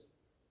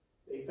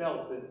they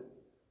felt that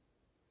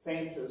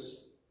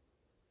Phantom's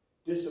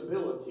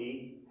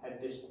disability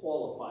had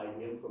disqualified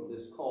him from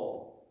this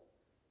call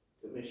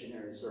to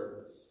missionary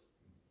service.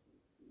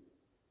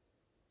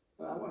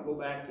 But I want to go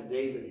back to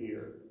David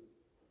here.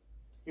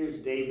 Here's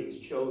David's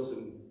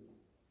chosen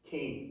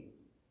king.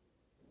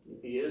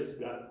 If he is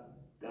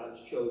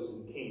God's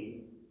chosen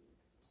king,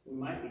 we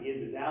might begin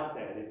to doubt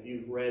that. If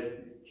you've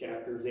read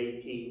chapters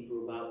 18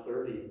 through about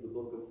 30 of the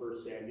book of 1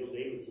 Samuel,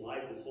 David's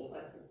life is a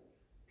life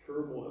of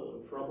turmoil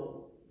and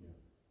trouble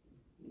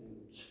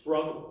and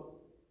struggle.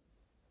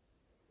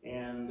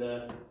 And,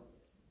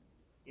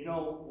 you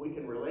know, we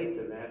can relate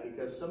to that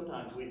because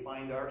sometimes we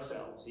find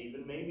ourselves,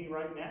 even maybe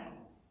right now,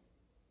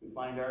 we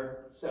find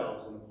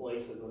ourselves in a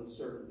place of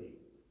uncertainty,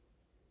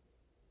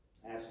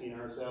 asking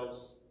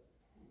ourselves,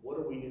 what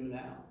do we do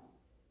now?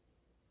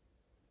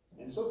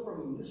 And so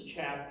from this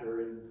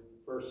chapter in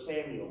 1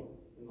 Samuel,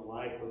 in the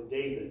life of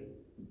David,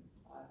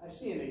 I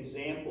see an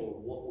example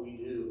of what we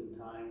do in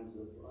times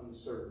of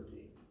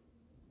uncertainty,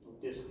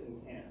 of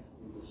discontent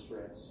and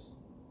distress.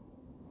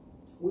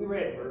 We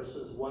read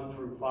verses 1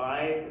 through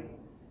 5, and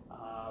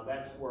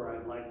that's where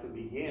I'd like to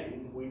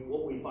begin.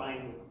 What we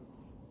find,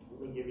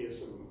 let me give you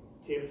some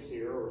tips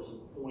here or some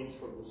points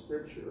from the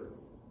scripture.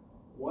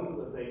 One of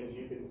the things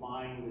you can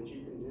find that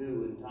you can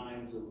do in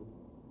times of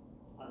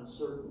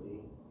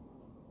uncertainty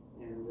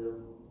and of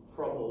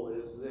trouble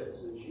is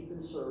this, is you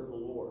can serve the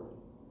Lord.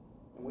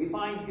 And we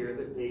find here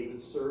that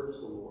David serves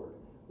the Lord.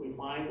 We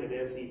find that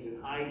as he's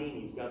in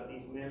hiding, he's got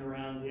these men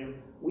around him.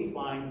 We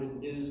find that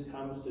news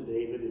comes to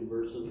David in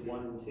verses 1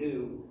 and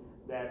 2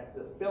 that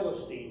the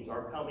Philistines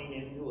are coming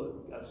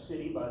into a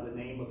city by the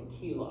name of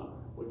Keilah,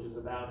 which is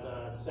about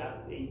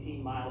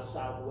 18 miles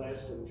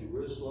southwest of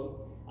Jerusalem.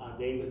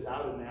 David's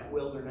out in that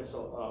wilderness,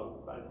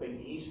 I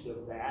think east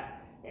of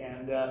that.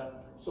 And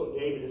so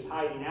David is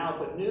hiding out,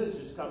 but news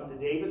has come to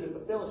David that the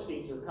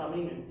Philistines are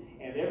coming,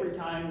 and every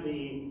time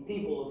the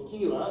people of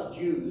Keilah,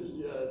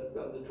 Jews,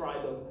 of the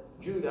tribe of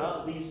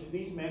Judah,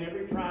 these men,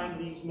 every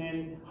time these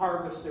men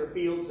harvest their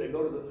fields, they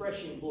go to the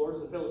threshing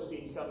floors, the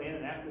Philistines come in,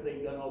 and after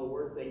they've done all the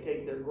work, they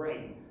take their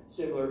grain,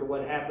 similar to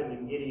what happened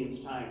in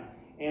Gideon's time.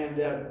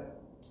 And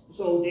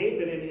so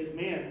David and his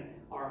men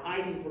are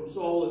hiding from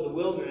Saul in the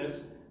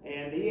wilderness,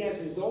 and he has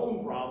his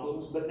own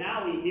problems, but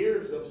now he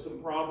hears of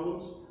some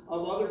problems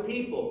of other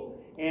people.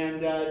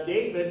 And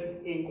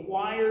David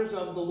inquires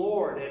of the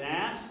Lord and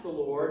asks the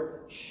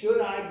Lord, should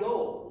I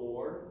go,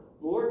 Lord?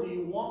 Lord, do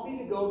you want me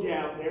to go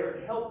down there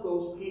and help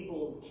those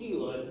people of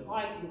Keilah and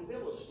fight the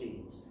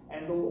Philistines?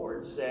 And the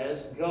Lord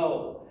says,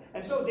 go.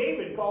 And so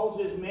David calls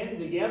his men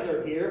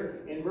together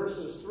here in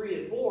verses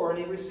 3 and 4, and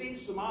he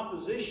receives some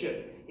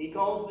opposition. He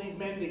calls these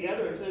men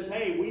together and says,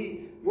 hey,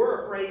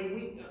 we're afraid,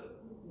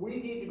 we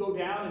need to go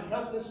down and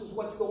help. This is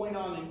what's going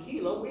on in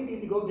Keilah. We need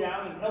to go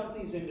down and help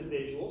these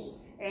individuals.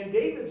 And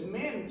David's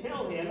men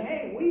tell him,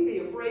 hey, we'd be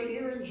afraid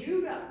here in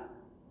Judah.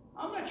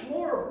 How much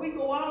more if we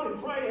go out and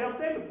try to help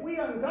them? If we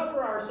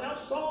uncover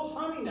ourselves, Saul's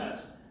hunting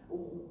us.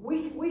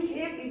 We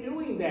can't be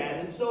doing that.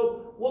 And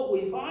so what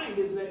we find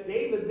is that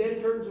David then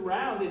turns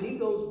around and he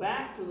goes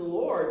back to the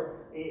Lord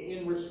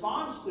in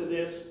response to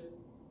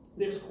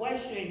this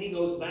questioning. He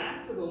goes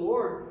back to the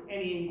Lord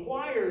and he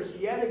inquires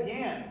yet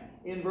again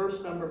in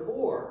verse number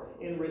 4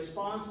 in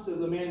response to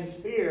the men's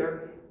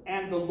fear.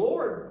 And the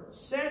Lord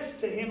says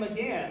to him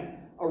again,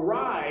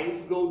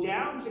 arise, go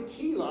down to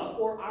Keilah,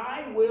 for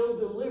I will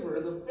deliver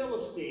the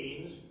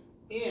Philistines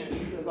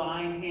into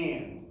thine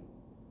hand.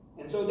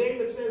 And so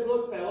David says,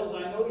 look, fellas,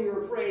 I know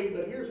you're afraid,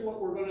 but here's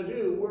what we're going to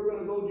do. We're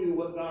going to go do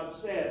what God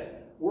says.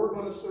 We're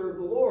going to serve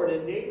the Lord.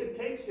 And David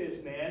takes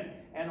his men,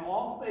 and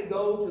off they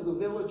go to the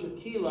village of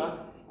Keilah,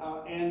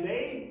 and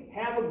they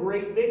have a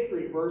great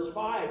victory. Verse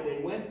 5,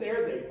 they went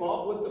there, they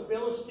fought with the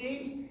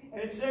Philistines,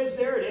 and it says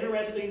there, an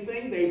interesting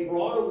thing, they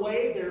brought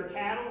away their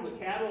cattle. The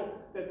cattle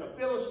that the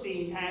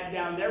Philistines had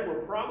down there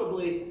were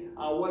probably,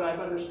 what I've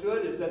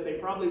understood is that they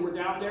probably were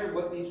down there.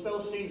 What these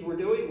Philistines were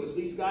doing was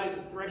these guys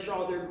would thresh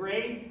all their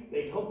grain.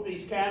 They'd hook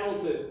these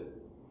cattle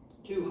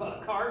to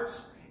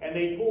carts, and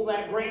they'd pull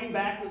that grain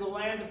back to the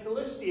land of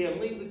Philistia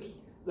and leave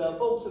the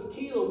folks of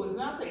Keilah with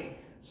nothing.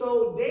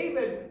 So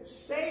David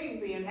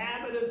saved the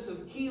inhabitants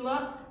of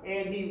Keilah,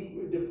 and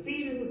he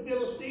defeated the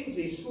Philistines.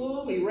 He slew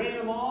them, he ran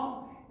them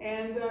off,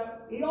 and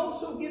he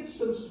also gets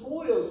some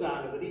spoils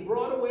out of it. He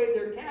brought away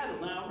their cattle.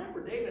 Now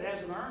remember, David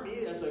has an army.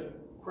 He has a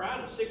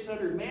crowd of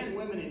 600 men,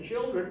 women, and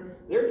children.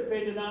 They're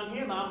dependent on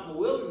him out in the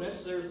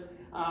wilderness.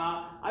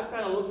 I've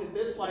kind of looked at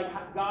this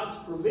like God's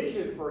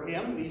provision for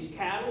him, these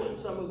cattle and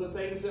some of the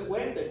things that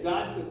went, that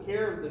God took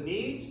care of the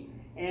needs.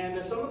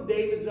 And some of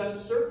David's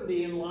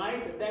uncertainty in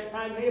life at that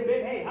time may have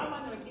been, hey, how am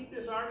I going to keep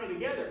this army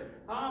together?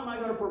 How am I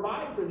going to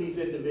provide for these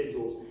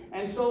individuals?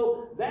 And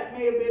so that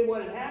may have been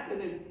what had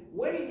happened. And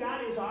when he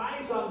got his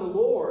eyes on the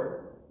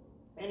Lord,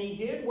 and he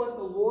did what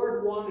the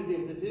Lord wanted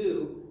him to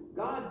do,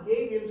 God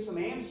gave him some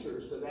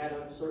answers to that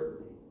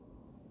uncertainty.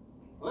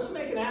 Let's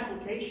make an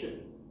application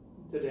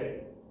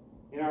today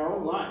in our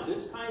own lives.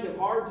 It's kind of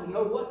hard to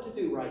know what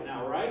to do right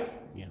now, right?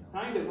 Yeah. It's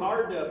kind of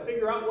hard to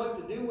figure out what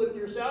to do with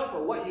yourself,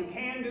 or what you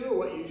can do, or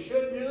what you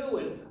should do,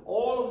 and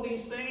all of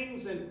these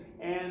things. And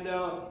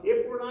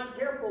if we're not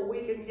careful,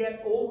 we can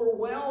get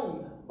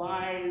overwhelmed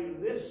by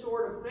this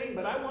sort of thing.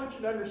 But I want you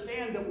to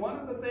understand that one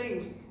of the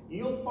things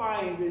you'll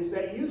find is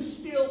that you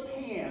still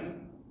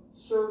can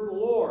serve the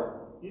Lord.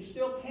 You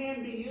still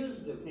can be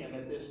used of him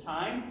at this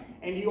time,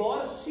 and you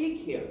ought to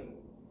seek him.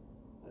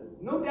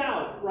 No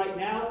doubt, right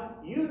now,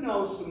 you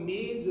know some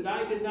needs that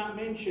I did not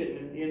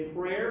mention in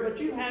prayer, but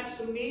you have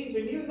some needs,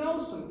 and you know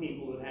some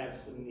people that have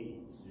some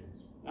needs.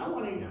 Yes. And I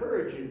want to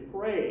encourage you to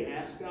pray and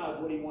ask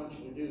God what he wants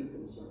you to do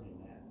concerning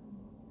that.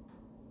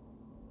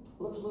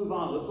 Let's move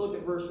on. Let's look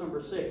at verse number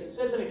 6. It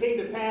says, and it came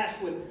to pass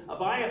when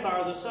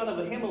Abiathar, the son of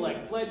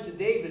Ahimelech, fled to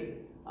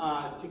David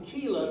to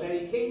Keilah, that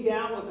he came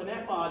down with an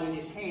ephod in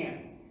his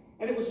hand.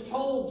 And it was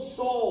told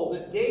Saul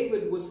that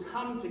David was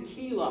come to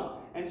Keilah.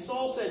 And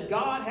Saul said,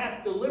 God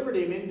hath delivered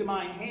him into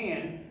my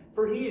hand,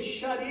 for he is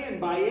shut in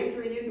by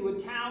entering into a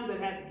town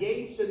that hath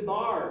gates and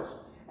bars.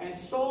 And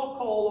Saul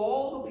called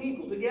all the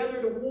people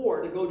together to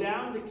war, to go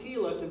down to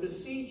Keilah, to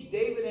besiege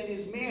David and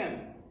his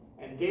men.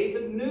 And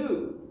David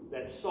knew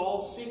that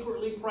Saul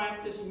secretly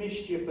practiced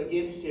mischief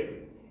against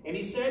him. And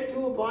he said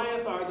to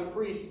Abiathar the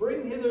priest,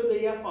 bring hither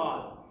the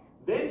ephod.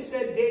 Then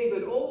said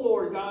David, O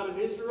Lord God of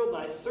Israel,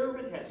 thy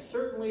servant has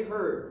certainly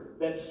heard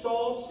that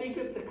Saul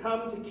seeketh to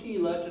come to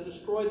Keilah to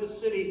destroy the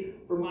city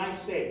for my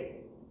sake.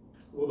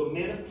 Will the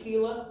men of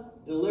Keilah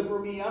deliver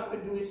me up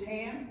into his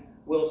hand?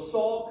 Will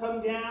Saul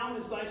come down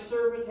as thy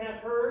servant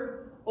hath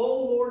heard? O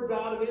Lord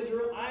God of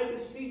Israel, I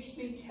beseech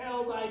thee,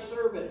 tell thy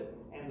servant.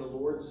 And the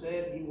Lord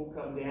said, he will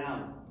come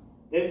down.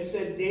 Then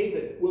said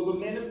David, will the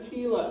men of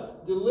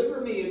Keilah deliver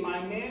me and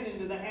my men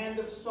into the hand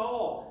of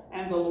Saul?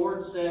 And the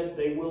Lord said,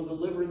 they will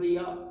deliver thee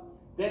up.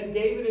 Then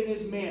David and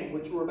his men,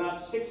 which were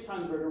about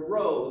 600,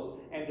 arose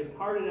and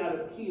departed out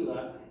of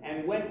Keilah,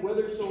 and went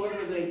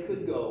whithersoever they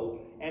could go.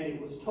 And it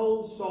was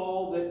told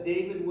Saul that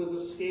David was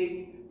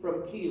escaped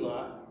from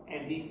Keilah,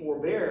 and he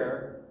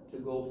forbare to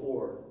go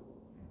forth.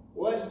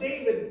 Well, as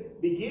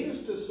David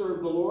begins to serve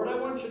the Lord, I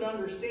want you to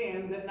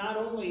understand that not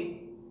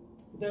only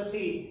does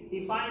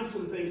he find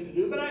some things to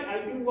do, but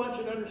I do want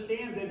you to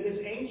understand that his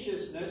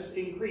anxiousness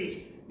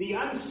increased. The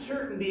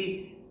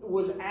uncertainty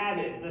was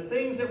added. The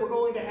things that were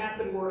going to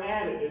happen were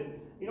added. And,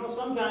 you know,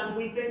 sometimes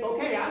we think,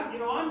 okay,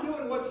 I'm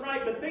doing what's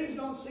right, but things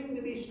don't seem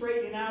to be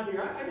straightening out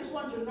here. I just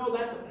want you to know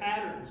that's a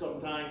pattern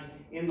sometimes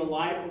in the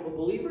life of a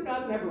believer.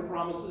 God never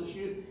promises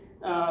you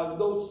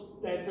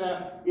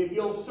if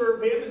you'll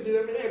serve him and do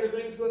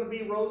everything's going to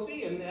be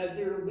rosy and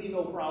there will be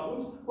no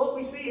problems. What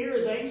we see here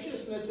is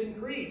anxiousness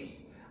increased.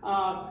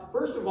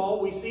 First of all,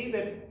 we see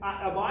that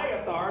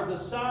Abiathar, the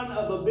son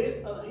of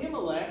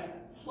Ahimelech,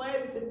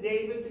 fled to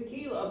David to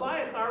Keilah.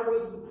 Abiathar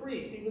was the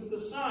priest. He was the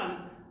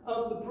son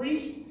of the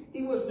priest.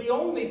 He was the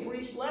only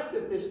priest left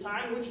at this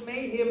time, which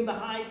made him the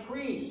high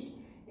priest.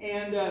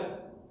 And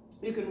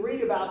you can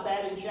read about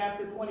that in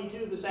chapter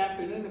 22 this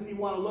afternoon if you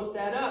want to look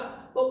that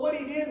up. But what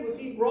he did was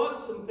he brought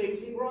some things.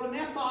 He brought an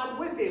ephod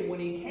with him when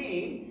he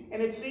came.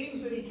 And it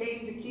seems that he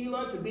came to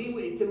Keilah to be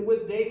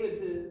with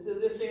David to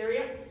this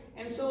area.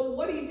 And so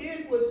what he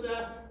did was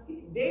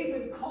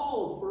David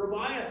called for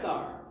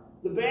Abiathar.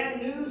 The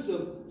bad news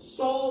of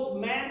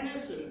Saul's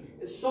madness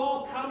and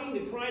Saul coming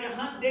to try to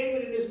hunt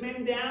David and his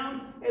men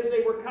down as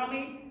they were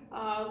coming.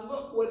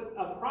 Look, what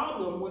a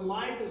problem when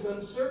life is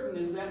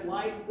uncertain is that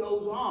life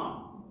goes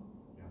on.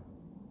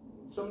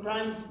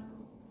 Sometimes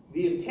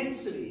the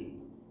intensity,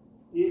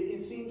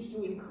 it seems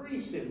to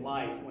increase in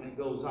life when it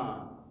goes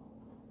on.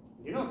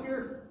 You know, if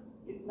you're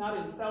not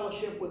in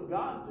fellowship with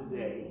God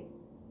today,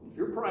 if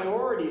your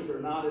priorities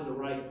are not in the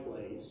right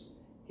place,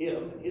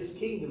 him and his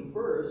kingdom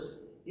first,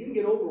 you can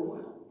get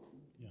overwhelmed.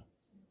 Yeah.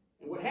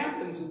 And what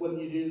happens when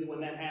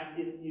that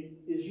happens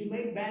is you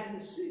make bad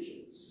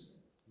decisions.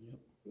 Yep.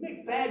 You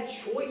make bad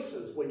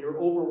choices when you're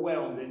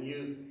overwhelmed and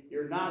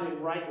you're not in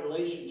right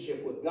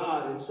relationship with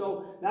God. And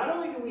so not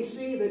only do we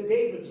see that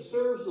David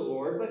serves the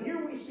Lord, but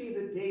here we see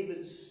that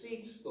David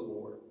seeks the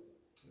Lord.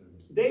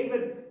 Mm-hmm.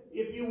 David,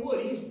 if you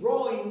would, he's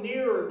drawing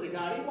nearer to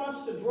God. He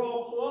wants to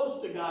draw close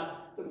to God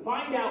to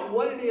find out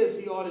what it is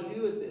he ought to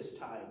do at this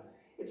time.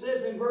 It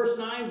says in verse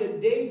 9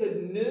 that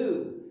David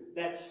knew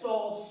that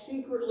Saul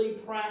secretly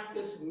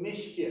practiced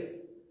mischief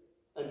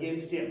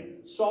against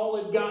him.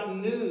 Saul had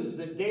gotten news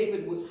that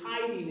David was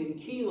hiding in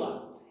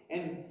Keilah,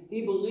 and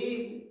he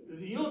believed.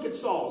 You look at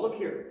Saul, look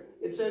here.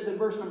 It says in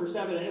verse number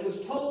 7, and it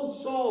was told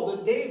Saul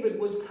that David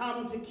was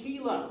come to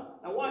Keilah.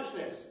 Now watch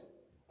this.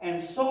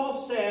 And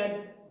Saul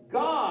said,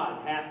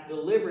 God hath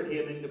delivered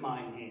him into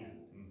mine hand.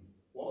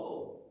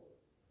 Whoa.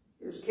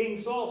 Here's King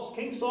Saul.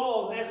 King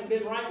Saul hasn't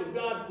been right with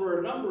God for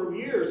a number of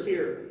years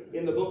here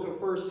in the book of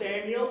 1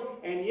 Samuel.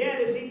 And yet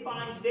as he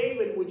finds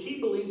David, which he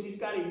believes he's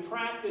got him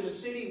trapped in a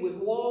city with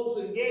walls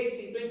and gates,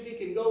 he thinks he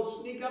can go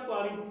sneak up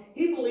on him.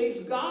 He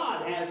believes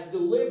God has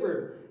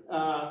delivered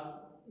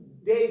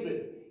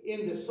David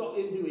into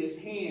his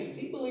hands.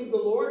 He believed the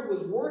Lord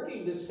was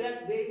working to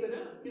set David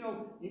up. You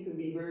know, you can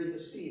be very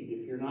deceived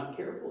if you're not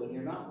careful and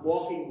you're not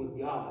walking with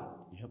God.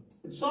 Yep.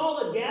 And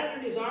Saul had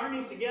gathered his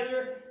armies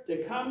together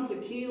to come to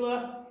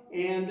Keilah,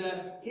 and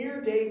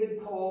here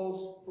David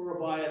calls for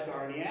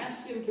Abiathar, and he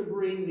asks him to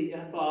bring the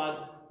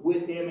ephod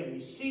with him, and he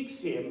seeks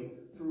him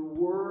through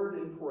word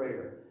and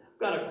prayer. I've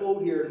got a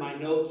quote here in my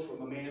notes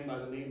from a man by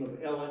the name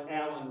of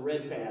Alan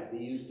Redpath.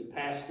 He used to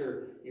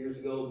pastor years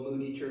ago at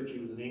Moody Church. He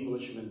was an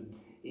Englishman.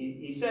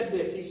 He said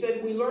this. He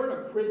said, we learn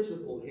a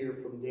principle here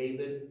from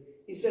David.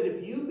 He said,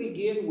 if you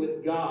begin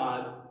with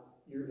God,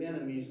 your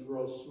enemies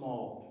grow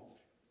small.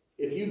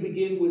 If you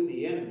begin with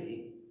the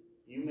enemy,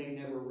 you may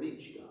never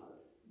reach God.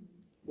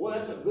 Boy,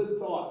 that's a good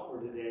thought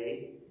for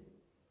today.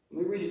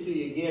 Let me read it to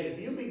you again. If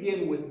you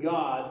begin with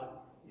God,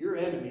 your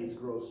enemies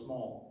grow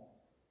small.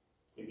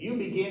 If you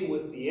begin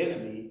with the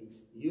enemy,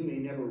 you may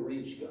never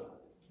reach God.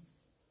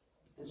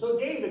 And so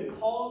David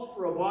calls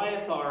for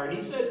Abiathar, and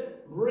he says,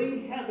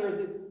 bring hither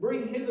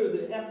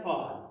the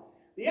ephod.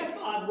 The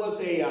ephod was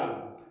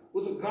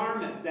a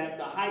garment that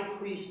the high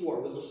priest wore.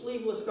 It was a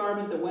sleeveless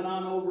garment that went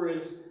on over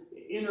his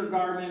inner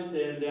garment,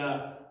 and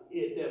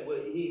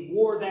he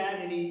wore that,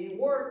 and he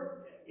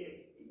wore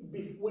it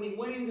when he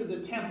went into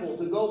the temple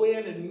to go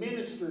in and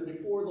minister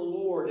before the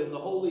Lord in the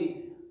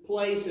holy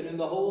place and in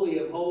the Holy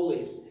of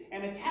Holies.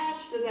 And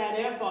attached to that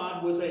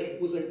ephod was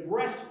a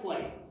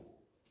breastplate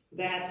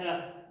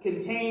that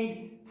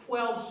contained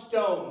 12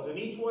 stones, and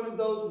each one of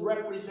those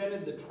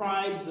represented the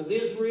tribes of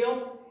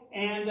Israel.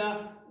 And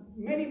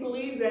many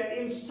believe that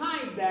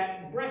inside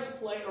that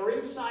breastplate, or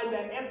inside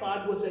that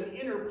ephod, was an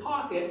inner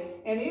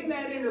pocket, and in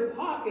that inner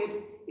pocket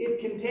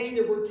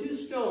there were two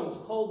stones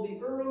called the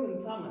Urim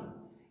and Thummim.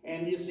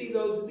 And you see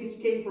these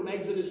came from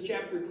Exodus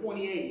chapter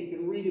 28. You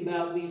can read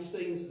about these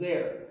things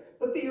there.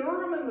 But the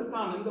Urim and the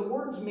Thummim, the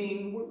words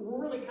mean,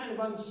 we're really kind of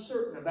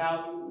uncertain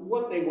about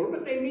what they were,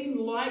 but they mean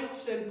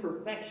lights and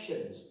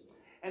perfections.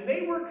 And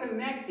they were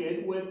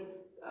connected with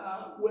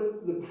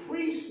the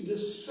priest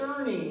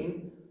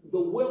discerning the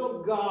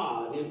will of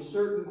God in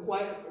certain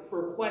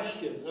for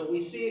questions. And we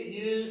see it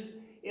used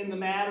in the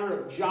matter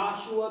of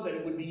Joshua, that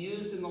it would be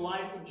used in the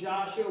life of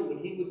Joshua when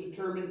he would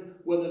determine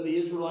whether the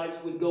Israelites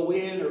would go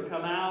in or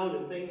come out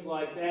and things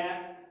like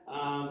that.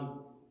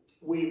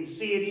 We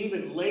see it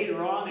even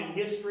later on in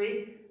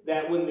history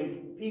that when the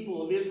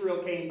people of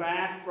Israel came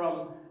back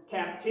from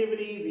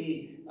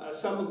captivity,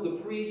 some of the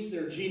priests,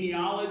 their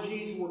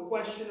genealogies were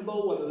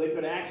questionable, whether they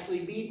could actually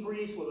be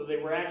priests, whether they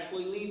were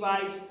actually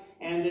Levites,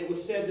 and it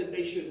was said that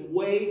they should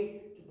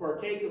wait to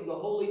partake of the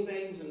holy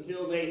things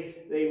until the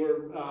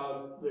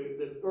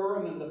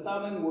Urim and the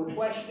Thummim were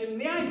questioned.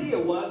 And the idea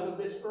was of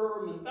this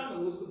Urim and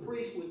Thummim was the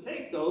priest would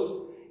take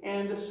those,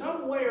 and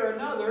some way or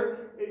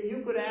another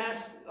you could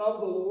ask of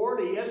the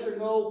Lord a yes or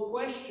no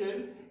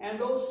question, and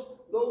those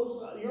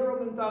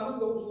Urim and Thummim,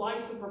 those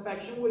lights of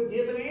perfection, would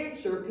give an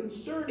answer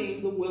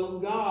concerning the will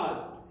of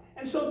God.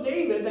 And so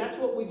David, that's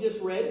what we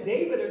just read,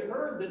 David had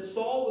heard that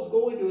Saul was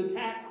going to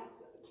attack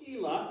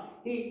Keilah.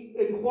 He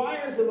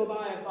inquires of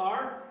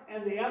Abiathar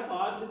and the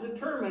ephod to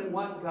determine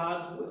what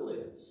God's will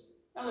is.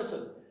 Now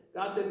listen,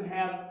 David didn't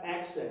have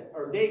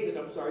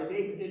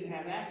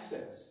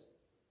access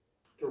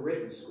to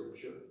written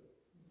scripture.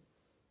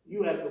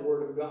 You have the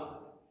Word of God.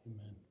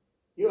 Amen.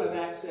 You have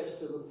access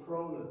to the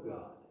throne of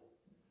God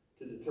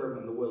to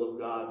determine the will of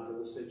God for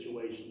the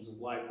situations of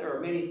life. There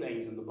are many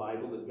things in the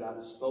Bible that God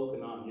has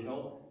spoken on. You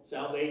know,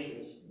 salvation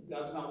is,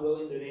 God's not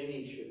willing that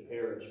any should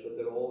perish, but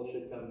that all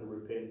should come to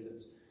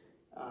repentance.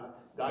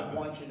 God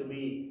wants you to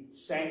be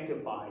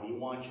sanctified. He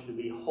wants you to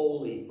be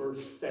holy. 1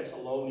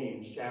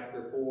 Thessalonians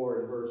chapter 4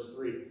 and verse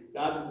 3.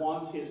 God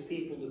wants his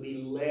people to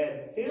be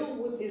led, filled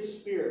with his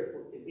Spirit.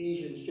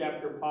 Ephesians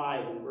chapter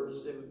 5 and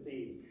verse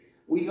 17.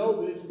 We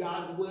know that it's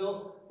God's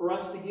will for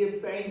us to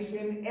give thanks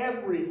in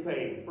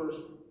everything. 1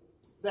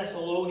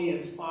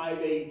 Thessalonians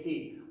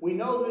 5:18. We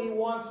know that he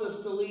wants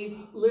us to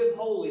live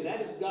holy.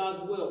 That is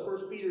God's will.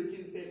 1 Peter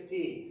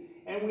 2:15.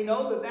 And we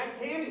know that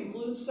can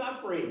include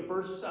suffering.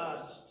 1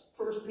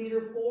 1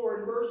 Peter 4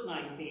 and verse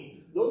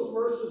 19. Those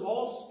verses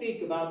all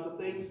speak about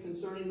the things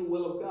concerning the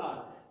will of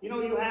God. You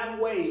know, you have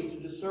ways to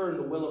discern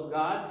the will of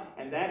God,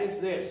 and that is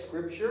this.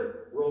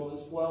 Scripture,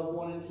 Romans 12,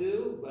 1 and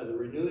 2. By the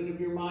renewing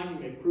of your mind, you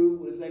may prove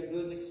what is that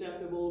good and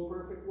acceptable and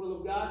perfect will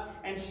of God.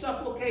 And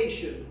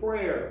supplication,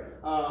 prayer.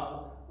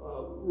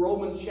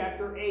 Romans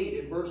chapter 8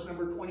 and verse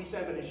number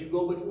 27. As you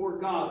go before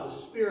God, the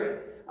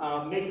Spirit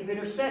maketh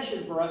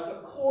intercession for us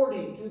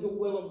according to the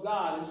will of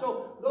God. And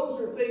so those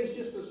are things,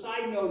 just a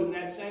side note in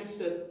that sense,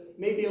 that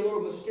may be a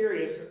little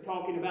mysterious,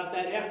 talking about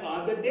that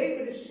ephod. But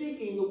David is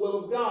seeking the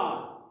will of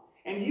God.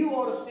 And you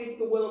ought to seek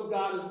the will of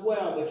God as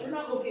well. But you're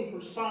not looking for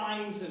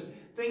signs and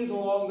things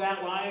along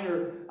that line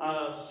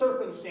or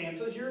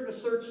circumstances. You're to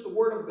search the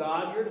Word of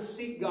God. You're to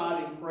seek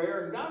God in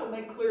prayer. And God will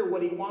make clear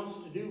what He wants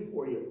to do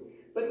for you.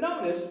 But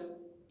notice,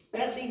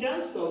 as he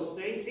does those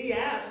things, he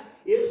asks,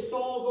 is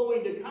Saul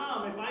going to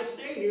come? If I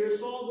stay here, is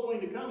Saul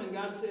going to come? And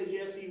God says,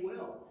 yes, he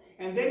will.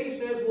 And then he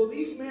says, well,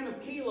 these men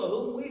of Keilah,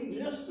 whom we've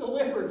just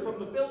delivered from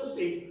the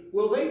Philistines,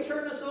 will they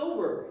turn us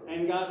over?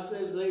 And God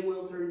says, they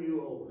will turn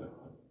you over.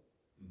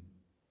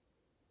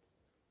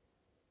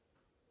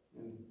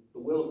 And the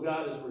will of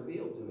God is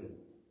revealed to him.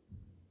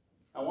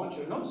 I want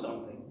you to know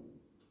something,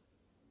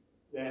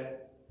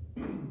 that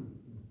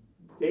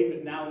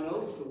David now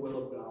knows the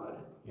will of God.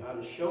 God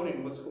has shown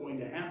him what's going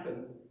to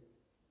happen,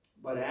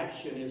 but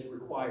action is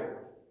required.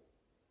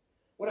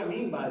 What I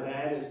mean by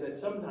that is that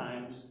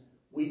sometimes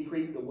we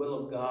treat the will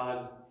of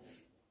God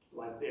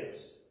like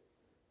this.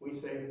 We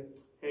say,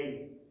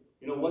 hey,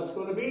 you know what's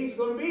going to be? It's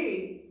going to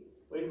be.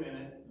 Wait a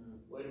minute.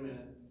 Wait a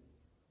minute.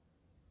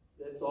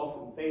 That's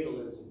often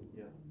fatalism.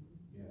 Yeah,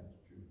 that's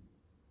true.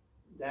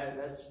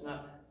 That's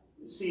not...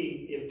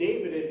 See, if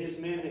David and his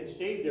men had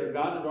stayed there,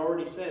 God had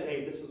already said,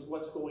 hey, this is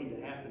what's going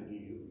to happen to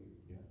you.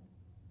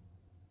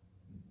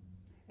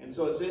 And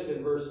so it says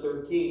in verse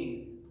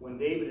 13, when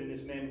David and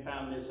his men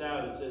found this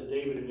out, it says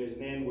David and his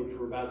men, which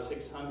were about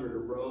 600,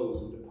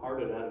 arose and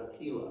departed out of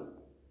Keilah.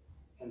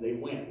 And they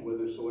went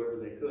whithersoever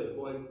they could.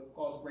 Boy, it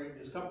caused great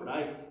discomfort.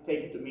 I take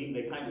it to mean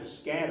they kind of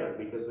scattered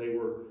because they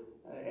were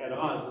at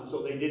odds. And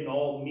so they didn't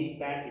all meet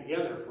back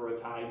together for a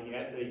time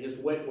yet. They just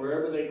went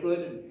wherever they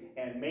could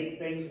and make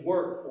things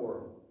work for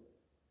them.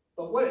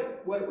 But what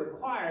it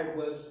required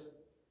was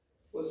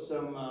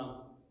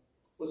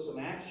some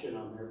action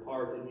on their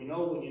part. And you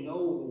know, when you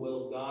know the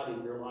will of God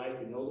in your life,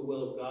 you know the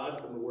will of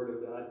God from the Word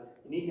of God,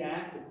 you need to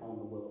act upon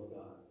the will of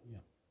God. Yeah.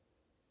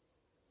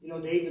 You know,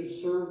 David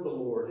served the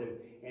Lord,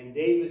 and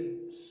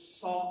David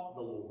sought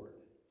the Lord.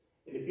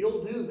 And if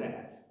you'll do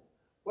that,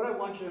 what I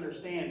want you to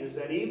understand is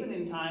that even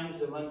in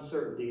times of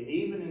uncertainty, and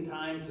even in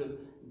times of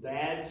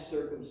bad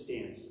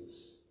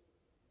circumstances,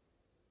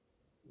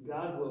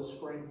 God will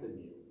strengthen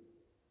you.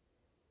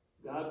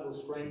 God will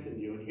strengthen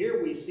you. And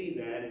here we see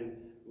that in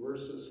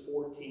verses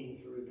 14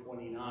 through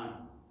 29.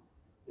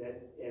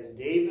 That as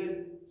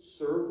David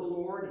served the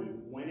Lord, he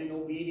went in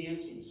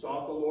obedience, he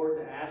sought the Lord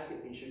to ask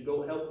if he should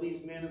go help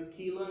these men of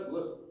Keilah.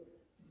 Look,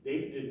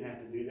 David didn't have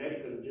to do that.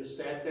 He could have just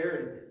sat there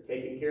and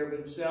taken care of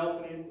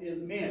himself and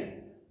his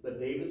men. But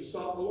David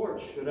sought the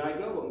Lord. Should I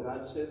go? And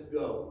God says,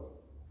 go.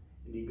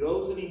 And he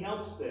goes and he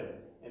helps them.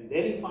 And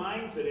then he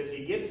finds that as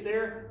he gets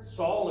there,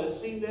 Saul has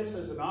seen this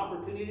as an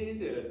opportunity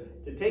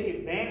to take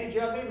advantage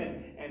of him.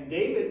 And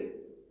David,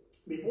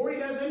 before he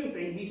does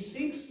anything, he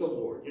seeks the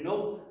Lord. You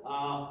know,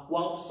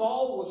 while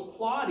Saul was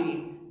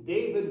plotting,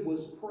 David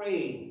was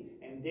praying.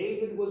 And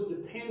David was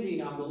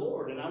depending on the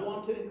Lord. And I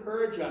want to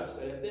encourage us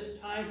that at this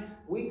time,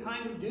 we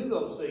kind of do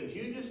those things.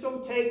 You just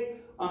don't take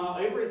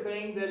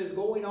everything that is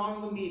going on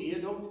in the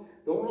media. Don't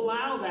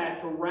allow that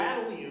to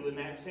rattle you in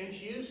that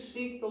sense. You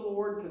seek the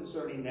Lord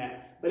concerning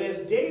that. But as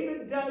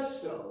David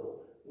does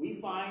so, we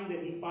find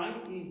that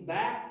he's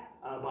back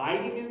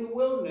abiding in the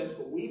wilderness,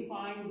 but we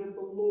find that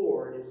the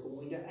Lord is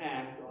going to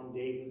act on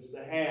David's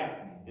behalf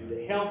and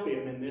to help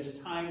him in this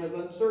time of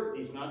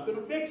uncertainty. He's not going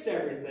to fix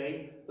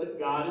everything, but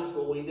God is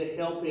going to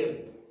help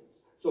him.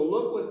 So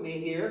look with me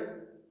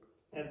here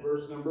at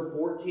verse number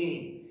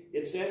 14.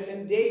 It says,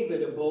 and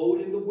David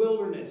abode in the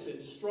wilderness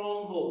in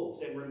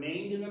strongholds and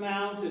remained in the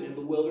mountain in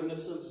the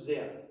wilderness of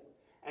Ziph.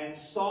 And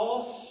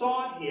Saul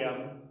sought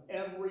him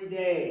every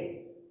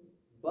day,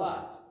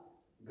 but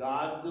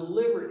God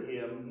delivered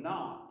him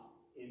not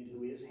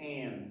into his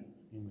hand.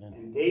 Amen.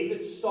 And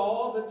David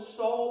saw that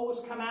Saul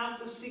was come out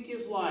to seek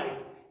his life,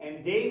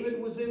 and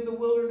David was in the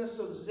wilderness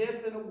of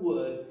Ziph in a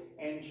wood,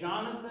 and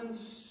Jonathan,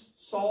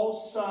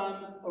 Saul's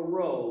son,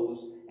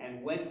 arose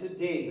and went to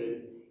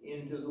David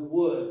into the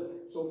wood.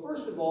 So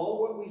first of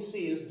all, what we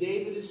see is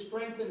David is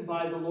strengthened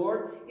by the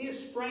Lord. He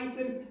is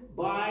strengthened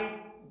by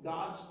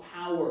God's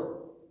power.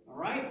 All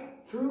right?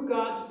 Through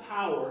God's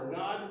power,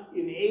 God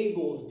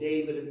enables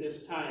David at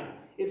this time.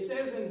 It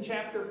says in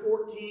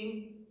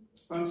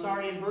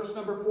in verse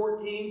number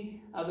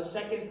 14, the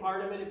second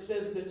part of it, it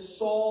says that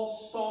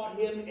Saul sought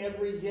him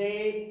every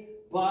day,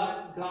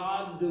 but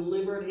God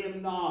delivered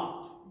him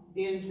not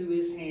into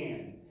his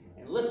hand.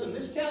 And listen,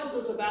 this tells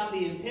us about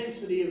the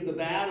intensity of the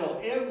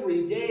battle.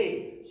 Every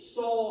day,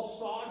 Saul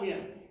sought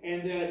him.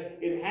 And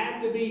it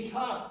had to be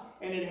tough.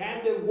 and it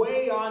had to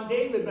weigh on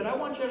David. But I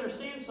want you to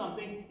understand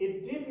something.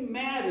 It didn't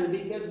matter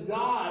because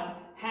God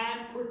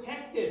had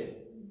protected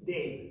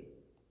David.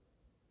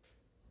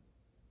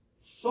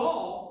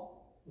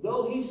 Saul,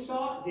 though he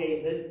sought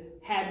David,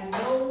 had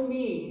no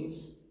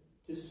means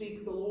to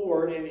seek the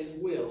Lord and his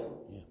will,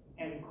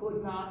 and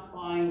could not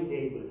find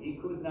David. He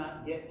could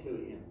not get to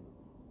him.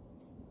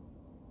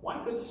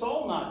 Why could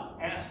Saul not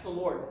ask the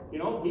Lord? You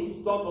know, he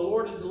thought the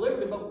Lord had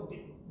delivered him, but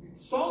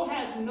Saul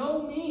has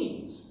no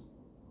means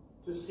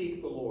to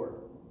seek the Lord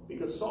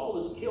because Saul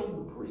has killed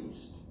the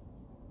priest.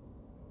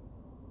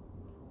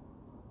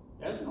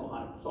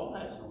 Saul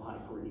has no high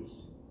priest.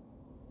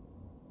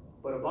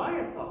 But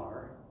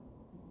Abiathar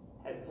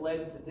had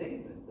fled to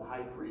David, the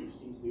high priest.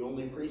 He's the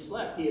only priest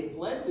left. He had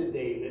fled to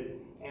David,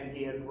 and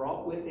he had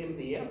brought with him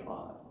the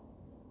ephod.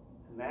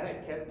 And that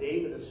had kept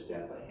David a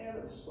step ahead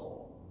of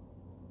Saul.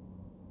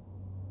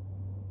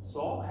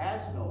 Saul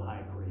has no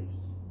high priest,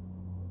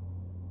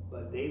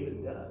 but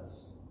David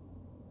does.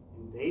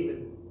 And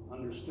David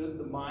understood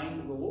the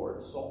mind of the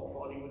Lord. Saul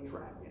thought he would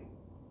trap him,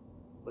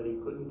 but he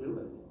couldn't do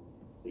it.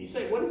 So you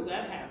say, what does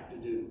that have to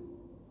do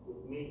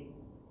with me?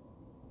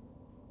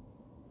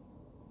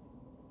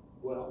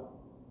 Well,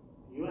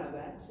 you have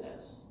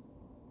access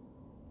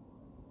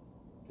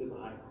to the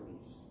high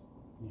priest.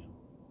 Yeah.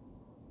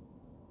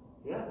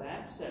 You have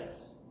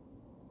access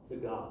to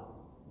God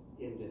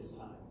in this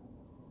time.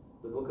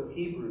 The book of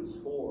Hebrews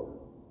 4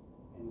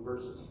 and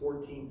verses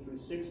 14 through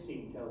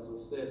 16 tells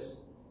us this.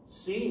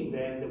 Seeing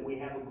then that we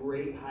have a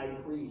great high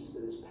priest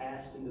that has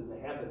passed into the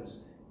heavens,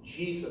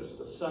 Jesus,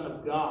 the Son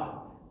of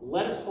God,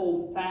 let us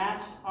hold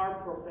fast our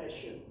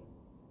profession.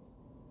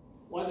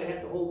 Why do they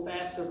have to hold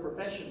fast their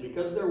profession?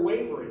 Because they're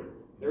wavering.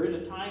 They're in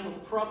a time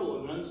of trouble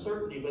and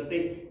uncertainty, but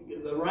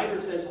the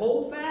writer says,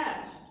 hold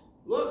fast.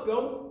 Look,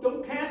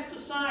 don't cast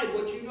aside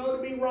what you know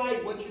to be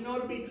right, what you know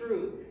to be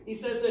true. He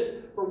says this,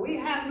 for we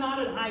have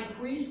not an high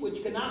priest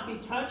which cannot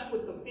be touched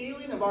with the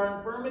feeling of our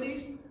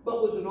infirmities,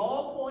 but was in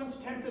all points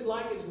tempted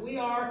like as we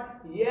are,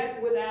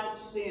 yet without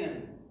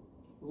sin.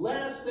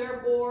 Let us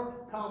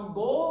therefore come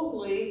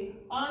boldly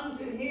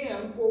unto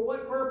him for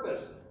what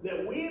purpose?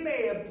 That we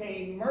may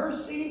obtain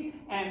mercy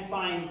and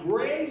find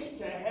grace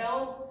to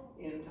help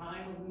in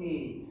time of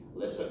need.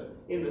 Listen,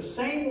 in the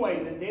same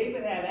way that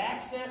David had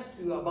access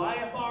to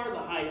Abiathar, the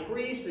high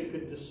priest, and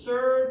could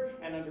discern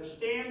and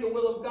understand the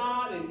will of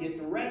God and get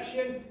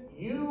direction,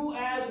 you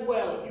as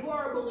well. If you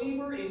are a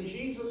believer in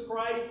Jesus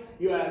Christ,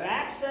 you have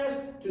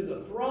access to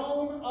the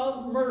throne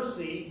of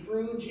mercy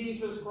through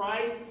Jesus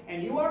Christ,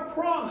 and you are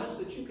promised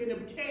that you can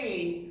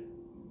obtain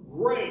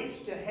grace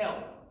to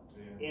help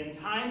in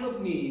time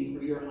of need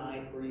through your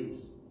high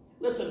priest.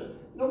 Listen,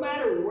 no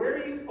matter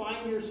where you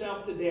find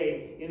yourself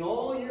today, in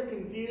all your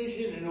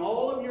confusion and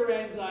all of your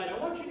anxiety, I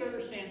want you to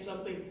understand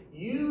something.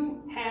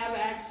 You have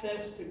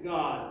access to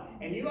God,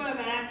 and you have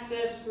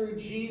access through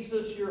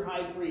Jesus, your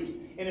high priest.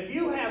 And if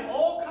you have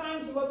all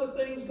kinds of other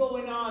things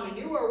going on, and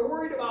you are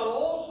worried about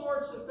all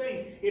sorts of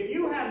things, if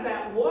you have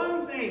that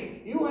one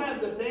thing, you have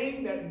the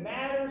thing that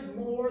matters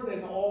more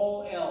than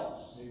all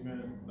else.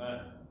 Amen. Amen.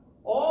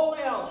 All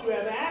else, you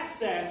have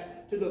access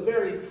to the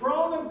very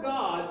throne of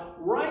God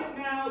right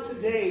now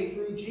today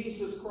through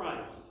Jesus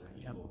Christ.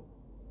 Yep.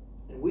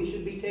 And we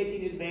should be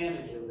taking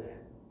advantage of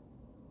that.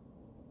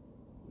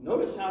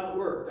 Notice how it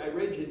worked. I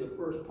read you the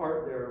first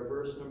part there of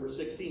verse number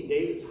 16.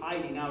 David's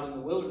hiding out in the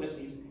wilderness.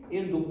 He's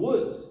in the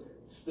woods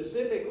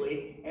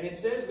specifically. And it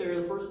says there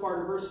in the first part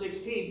of verse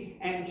 16,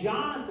 and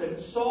Jonathan,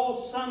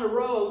 Saul's son,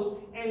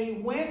 arose, and he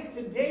went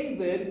to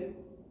David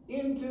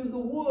into the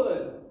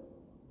wood.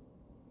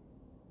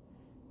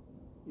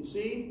 You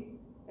see,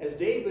 as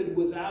David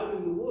was out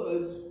in the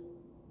woods,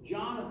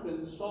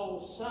 Jonathan,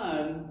 Saul's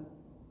son,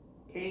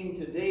 came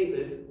to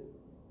David,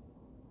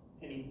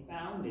 and he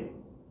found him.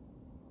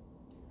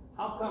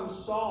 How come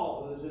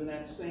Saul, who was in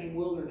that same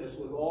wilderness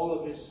with all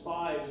of his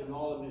spies and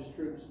all of his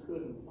troops,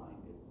 couldn't find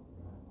him?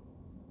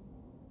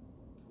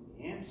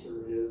 The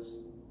answer is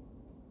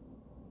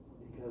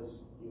because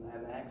you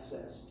have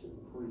access to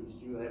the priest.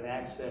 You have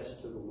access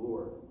to the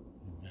Lord.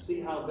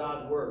 See how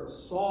God works.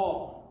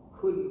 Saul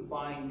couldn't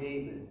find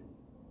David,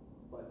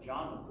 but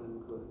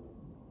Jonathan could.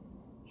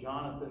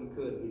 Jonathan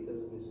could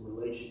because of his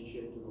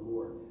relationship to the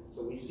Lord.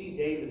 So we see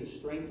David is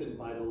strengthened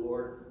by the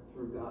Lord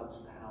through God's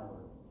power.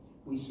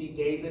 We see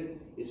David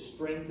is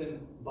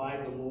strengthened by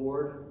the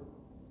Lord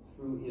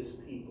through his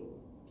people.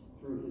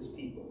 Through his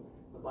people.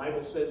 The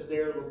Bible says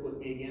there, look with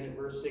me again at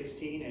verse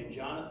 16, and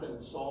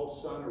Jonathan,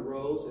 Saul's son,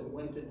 arose and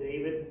went to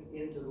David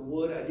into the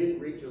wood. I didn't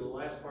read you the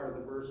last part of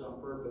the verse on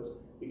purpose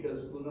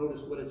because we'll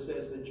notice what it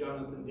says that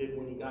Jonathan did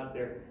when he got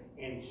there,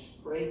 and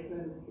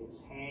strengthened his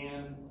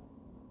hand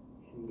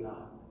in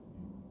God.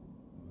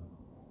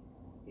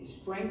 He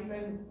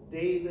strengthened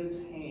David's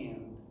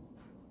hand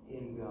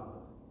in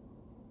God.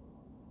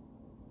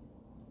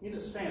 In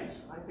a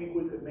sense, I think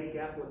we could make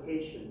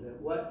application that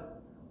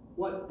what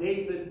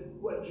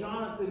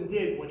Jonathan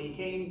did when he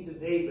came to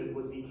David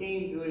was he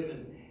came to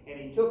him and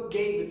he took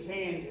David's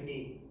hand and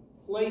he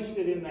placed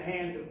it in the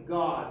hand of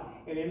God.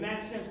 And in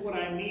that sense, what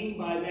I mean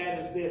by that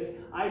is this.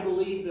 I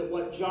believe that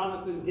what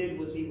Jonathan did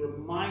was he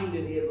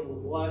reminded him of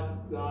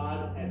what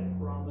God had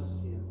promised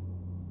him.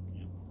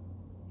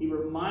 He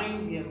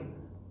reminded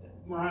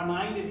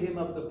him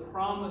of the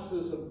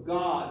promises of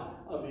God,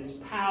 of His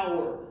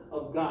power,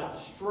 of God's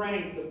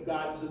strength, of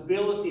God's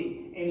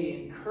ability. And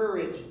he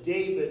encouraged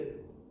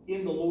David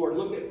in the Lord.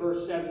 Look at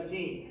verse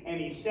 17. And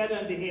he said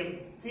unto him,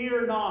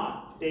 Fear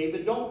not,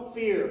 David, don't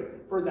fear,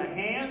 for the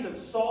hand of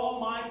Saul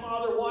my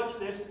father, watch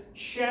this,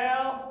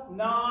 shall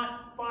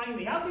not find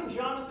thee. How can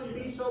Jonathan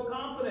be so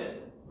confident?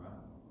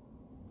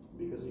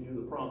 Because he knew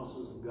the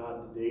promises of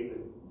God to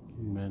David.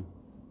 Amen.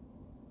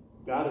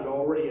 God had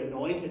already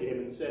anointed him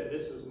and said,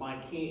 This is my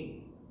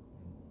king.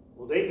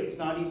 Well, David's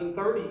not even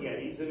 30 yet.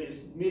 He's in his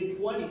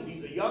mid-20s.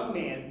 He's a young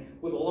man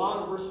with a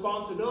lot of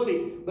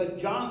responsibility. But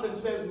Jonathan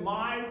says,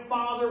 My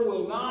father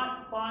will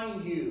not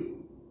find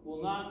you.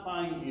 Will not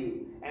find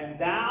you. And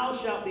thou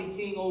shalt be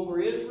king over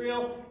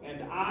Israel,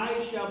 and I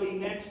shall be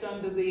next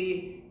unto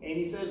thee. And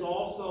he says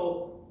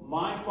also,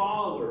 my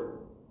father.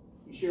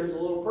 He shares a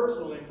little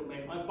personal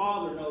information. My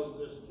father knows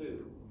this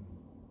too,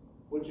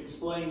 which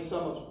explains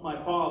some of my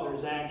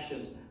father's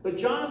actions. But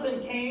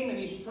Jonathan came and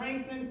he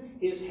strengthened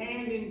his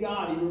hand in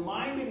God. He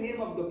reminded him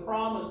of the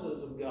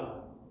promises of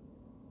God.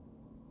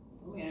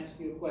 Let me ask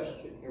you a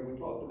question here. We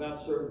talked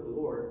about serving the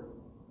Lord.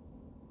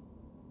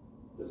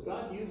 Does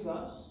God use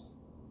us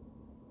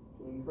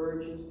to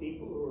encourage His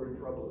people who are in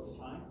troublous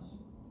times?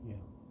 Yeah.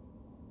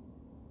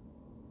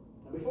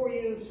 Now, before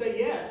you say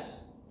yes,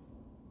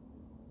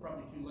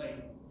 probably too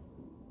late,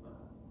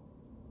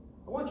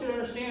 I want you to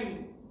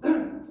understand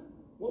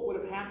what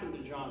would have happened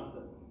to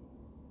Jonathan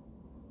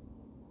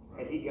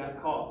had he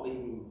got caught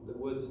leaving the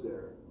woods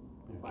there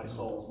by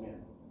Saul's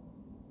men.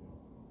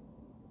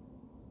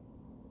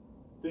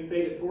 Think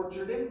they'd have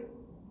tortured him?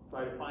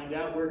 Try to find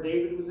out where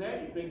David was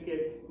at? You think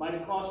it might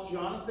have cost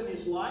Jonathan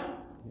his life?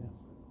 Yes.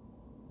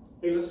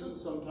 Hey, listen,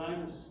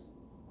 sometimes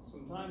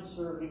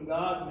serving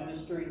God,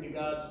 ministering to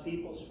God's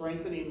people,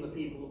 strengthening the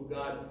people of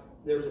God,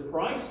 there's a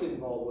price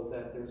involved with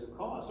that. There's a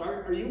cost.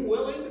 Are you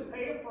willing to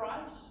pay a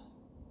price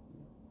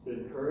to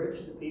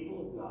encourage the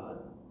people of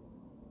God?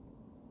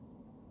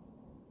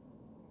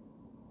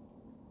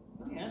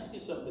 Let me ask you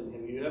something.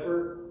 Have you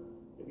ever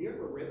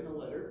written a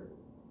letter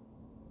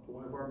to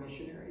one of our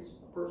missionaries?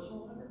 A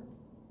personal letter?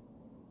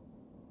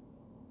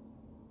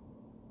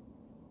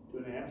 To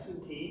an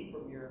absentee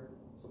from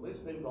somebody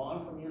that's been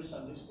gone from your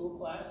Sunday school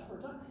class for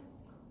a time?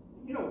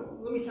 You know,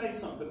 let me tell you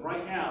something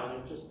right now.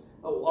 It's just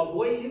a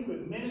way you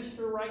could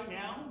minister right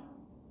now.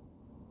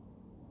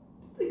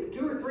 Think of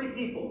 2 or 3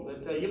 people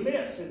that you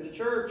miss in the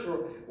church,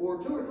 or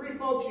 2 or 3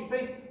 folks you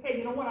think, hey,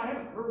 you know what? I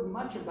haven't heard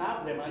much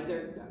about them.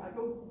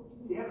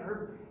 You haven't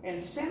heard,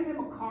 and send them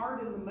a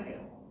card in the mail.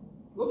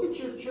 Look at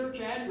your church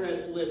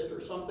address list or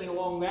something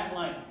along that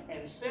line,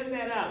 and send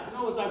that out. You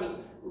know, as I was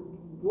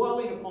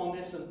dwelling upon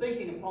this and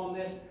thinking upon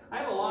this, I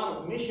have a lot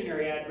of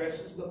missionary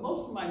addresses, but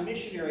most of my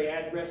missionary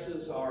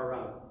addresses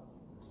are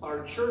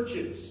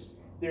churches.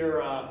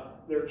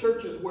 They're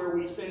churches where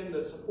we send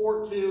the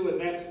support to,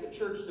 and that's the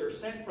church they're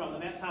sent from,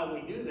 and that's how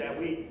we do that.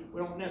 We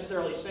don't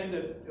necessarily send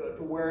it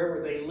to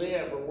wherever they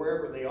live or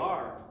wherever they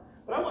are.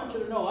 But I want you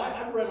to know,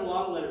 I've read a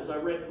lot of letters. I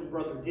read from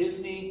Brother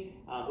Disney,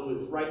 who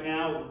is right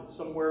now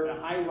somewhere in a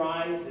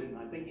high-rise, and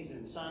I think he's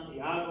in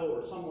Santiago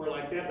or somewhere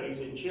like that, but he's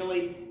in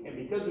Chile. And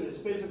because of his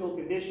physical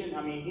condition,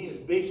 I mean, he is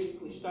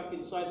basically stuck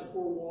inside the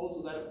 4 walls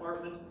of that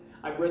apartment.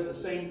 I've read the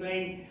same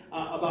thing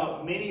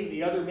about many of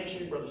the other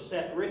missionaries. Brother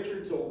Seth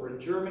Richards over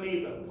in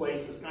Germany, the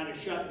place is kind of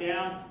shut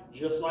down,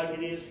 just like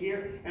it is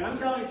here. And I'm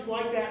telling you, it's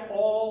like that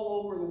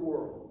all over the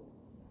world.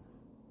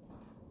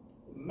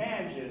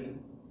 Imagine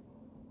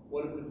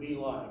what it would be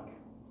like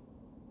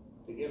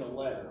to get a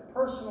letter, a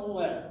personal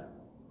letter,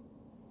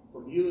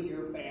 from you and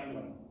your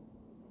family,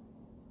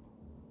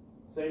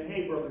 saying,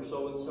 hey, brother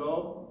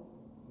so-and-so,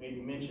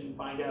 maybe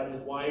find out his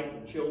wife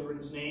and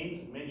children's names,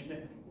 and mention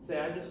it, and say,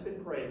 I've just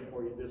been praying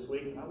for you this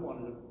week, and I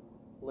wanted to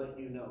let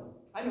you know.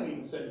 I know you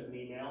can send an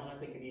email, and I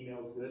think an email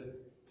is good.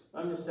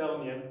 I'm just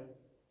telling you,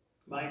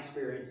 my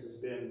experience has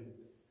been,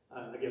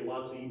 I get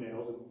lots of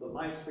emails, but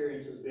my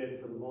experience has been,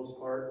 for the most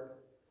part,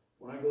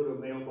 when I go to a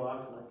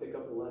mailbox and I pick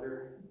up a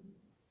letter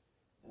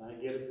and I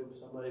get it from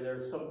somebody,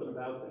 there's something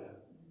about that.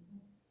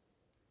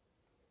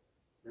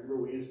 Remember,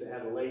 we used to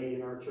have a lady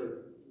in our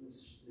church,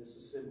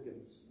 Mrs.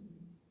 Simpkins.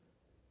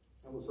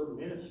 That was her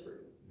ministry.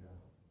 Yeah.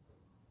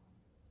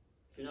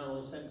 She not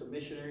only sent to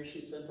missionaries, she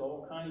sent to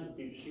all kinds of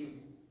people.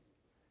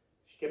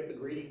 She kept the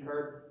greeting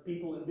card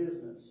people in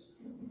business.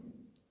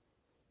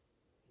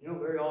 You know,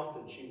 very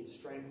often she would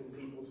strengthen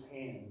people's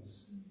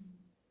hands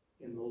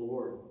in the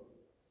Lord,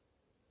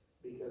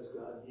 because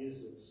God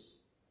uses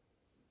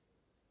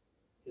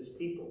His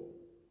people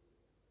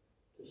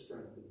to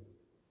strengthen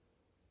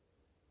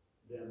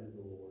them in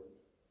the Lord.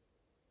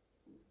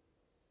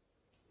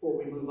 Before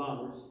we move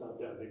on, we're just about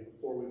done.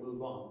 Before we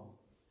move on,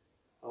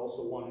 I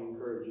also want to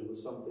encourage you with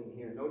something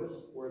here.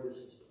 Notice where this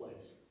is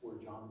placed, where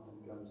Jonathan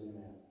comes in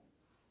at.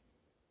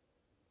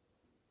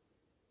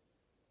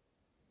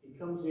 He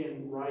comes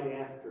in right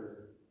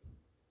after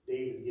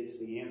David gets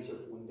the answer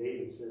when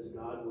David says,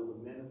 God, will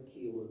the men of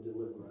Keilah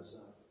deliver us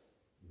up?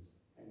 Yes.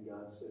 And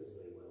God says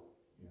they will.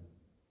 Yeah.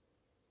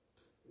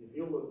 And if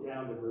you'll look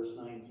down to verse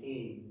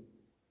 19,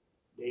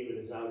 David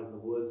is out in the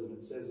woods, and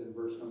it says in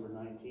verse number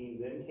 19,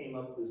 Then came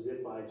up the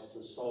Ziphites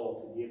to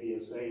Saul to Gibeah,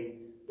 saying,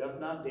 Doth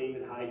not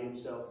David hide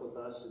himself with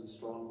us in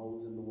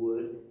strongholds in the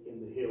wood, in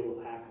the hill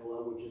of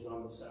Hachilah, which is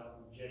on the south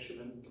of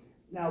Jeshimon?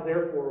 Now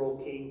therefore,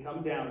 O king,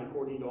 come down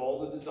according to all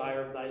the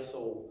desire of thy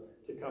soul,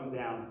 to come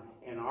down,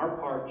 and our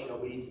part shall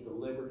be to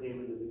deliver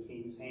him into the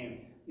king's hand.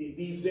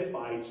 These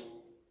Ziphites,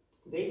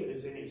 David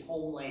is in his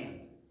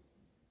homeland.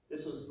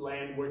 This is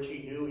land which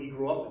he knew. He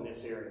grew up in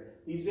this area.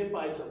 These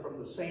Ziphites are from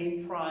the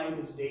same tribe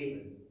as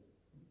David,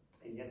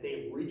 and yet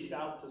they have reached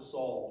out to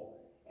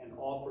Saul and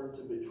offered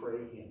to betray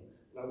him.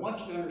 But I want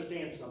you to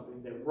understand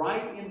something, that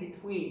right in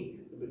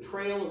between the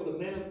betrayal of the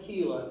men of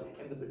Keilah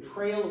and the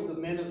betrayal of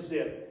the men of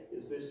Ziph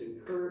is this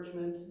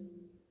encouragement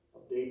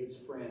of David's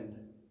friend,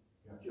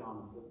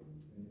 Jonathan.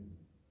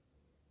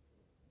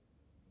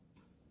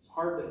 It's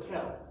hard to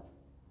tell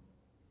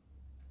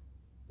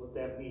what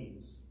that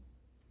means.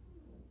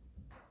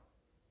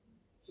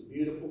 It's a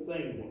beautiful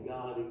thing that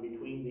God, in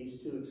between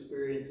these two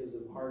experiences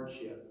of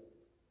hardship,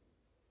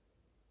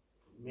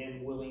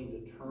 men willing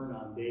to turn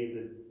on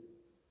David,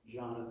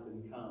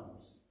 Jonathan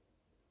comes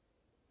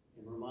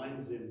and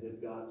reminds him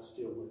that God's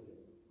still with him.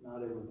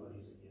 Not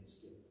everybody's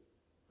against him,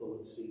 though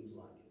it seems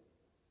like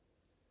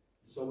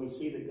it. So we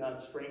see that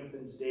God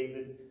strengthens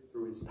David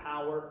through his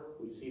power.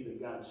 We see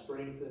that God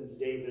strengthens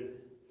David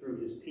through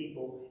his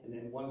people. And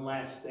then one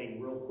last thing,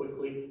 real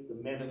quickly.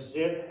 The men of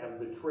Ziph have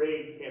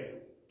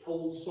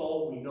told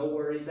Saul, we know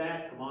where he's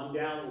at. Come on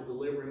down, we'll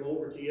deliver him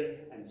over to you.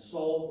 And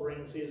Saul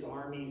brings his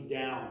armies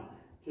down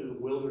to the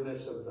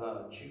wilderness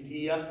of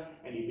Judea,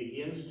 and he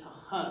begins to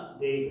hunt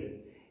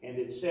David. And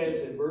it says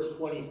in verse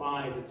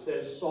 25, it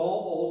says, Saul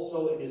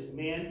also and his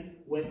men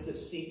went to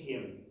seek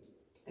him.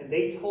 And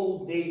they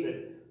told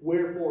David,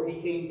 wherefore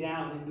he came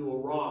down into a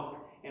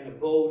rock and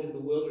abode in the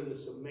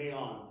wilderness of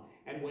Maon.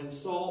 And when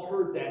Saul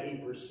heard that, he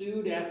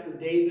pursued after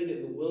David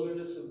in the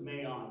wilderness of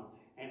Maon.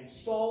 And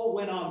Saul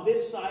went on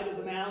this side of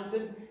the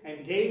mountain,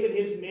 and David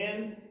his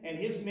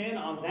men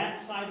on that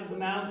side of the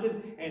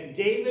mountain. And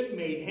David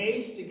made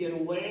haste to get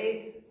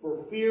away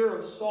for fear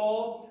of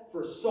Saul.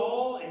 For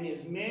Saul and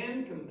his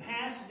men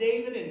compassed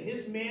David and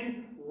his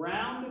men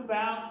round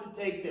about to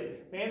take them.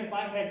 Man, if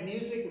I had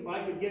music, if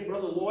I could get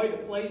Brother Lloyd to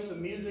play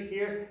some music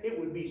here, it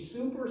would be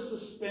super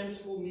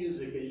suspenseful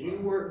music as you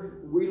were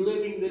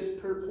reliving this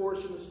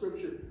portion of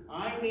Scripture.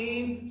 I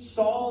mean,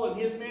 Saul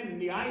and his men.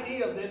 And the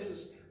idea of this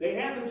is, they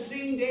haven't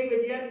seen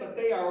David yet, but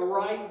they are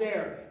right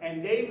there.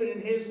 And David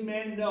and his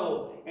men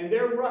know. And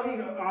they're running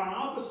on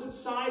opposite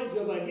sides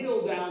of a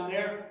hill down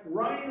there,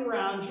 running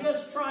around,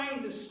 just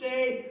trying to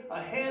stay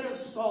ahead of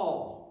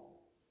Saul.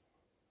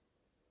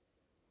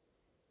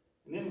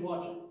 And then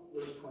watch it,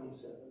 verse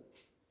 27.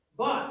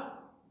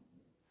 But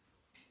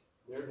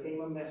there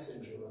came a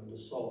messenger unto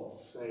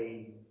Saul,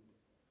 saying,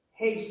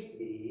 Haste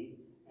thee,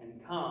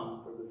 and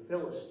come, for the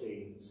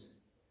Philistines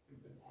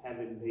have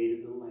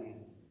invaded the land.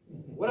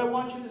 What I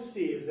want you to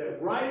see is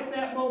that right at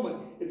that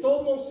moment, it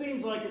almost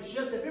seems like it's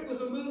just, if it was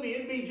a movie,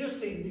 it'd be just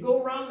to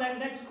go around that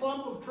next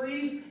clump of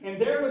trees, and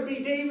there would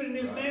be David and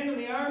his men, and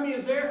the army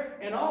is there,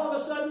 and all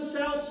of a sudden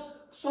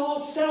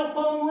Saul's cell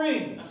phone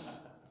rings.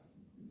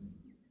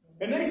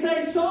 And they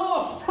say,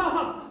 Saul,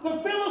 stop! The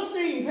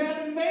Philistines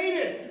have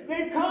invaded.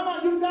 They've come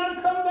on. You've got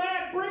to come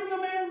back. Bring the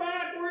men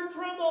back. We're in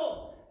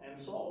trouble. And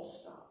Saul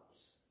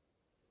stops.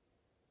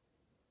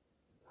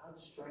 God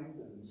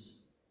strengthens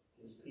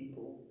his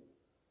people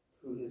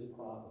through his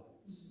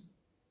providence.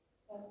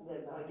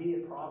 That idea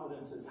of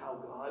providence is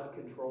how God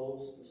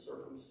controls the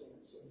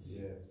circumstances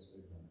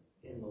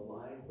in the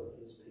life of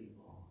his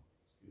people.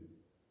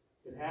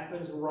 It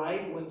happens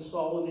right when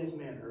Saul and his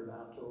men are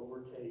about to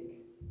overtake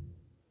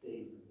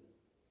David.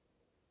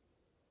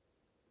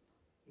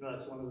 You know,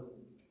 that's one of the,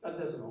 God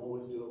doesn't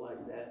always do it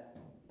like that.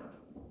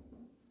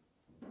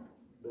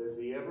 But has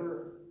he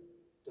ever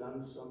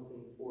done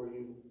something for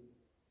you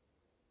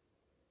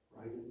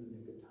right in the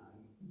nick of time?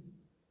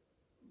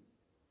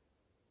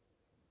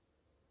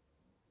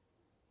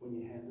 When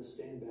you had to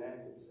stand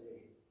back and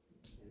say,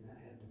 and that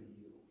had to be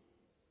you.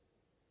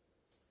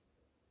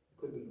 It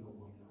could be no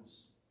one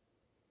else.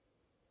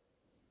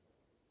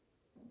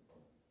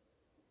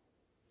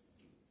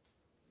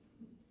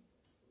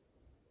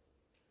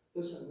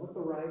 Listen, what the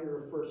writer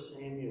of 1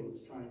 Samuel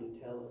is trying to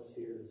tell us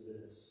here is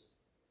this.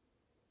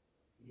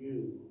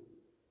 You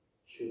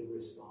should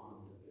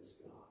respond to this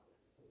God.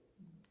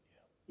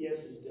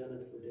 Yes, he's done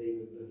it for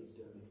David, but he's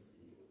done it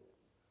for you.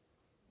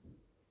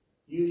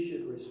 You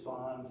should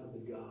respond to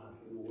the God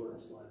who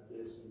works like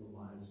this in the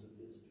lives of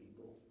his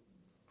people.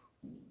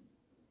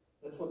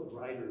 That's what the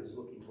writer is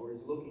looking for.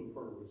 He's looking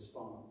for a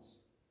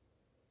response.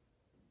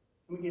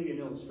 Let me give you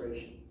an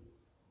illustration.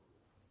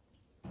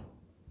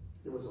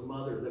 There was a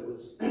mother that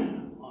was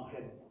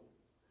had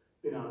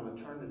been on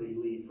maternity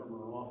leave from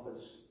her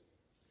office.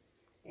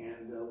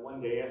 And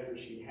one day after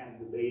she had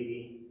the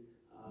baby,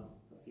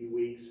 a few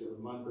weeks or a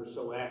month or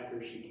so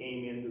after, she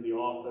came into the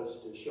office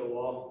to show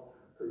off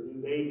her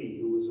new baby,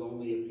 who was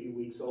only a few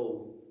weeks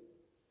old.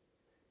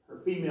 Her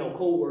female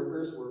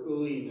co-workers were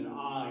oohing and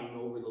aahing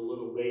over the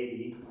little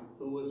baby,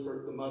 who was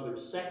the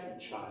mother's second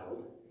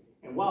child.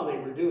 And while they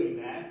were doing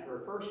that, her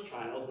first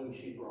child, whom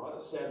she brought, a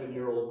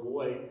 7-year-old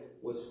boy,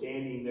 was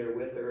standing there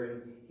with her,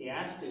 and he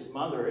asked his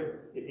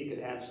mother if he could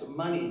have some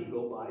money to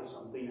go buy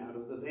something out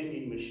of the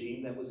vending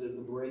machine that was in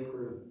the break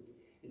room.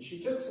 And she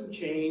took some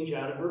change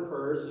out of her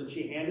purse, and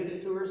she handed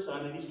it to her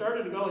son, and he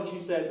started to go, and she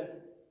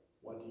said,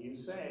 "What do you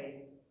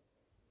say?"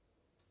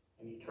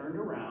 And he turned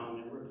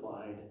around and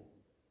replied,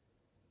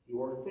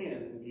 "You're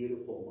thin and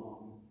beautiful,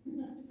 Mom."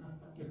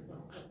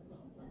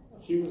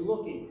 She was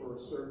looking for a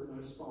certain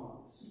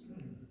response.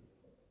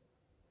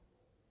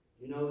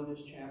 You know, in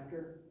this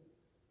chapter,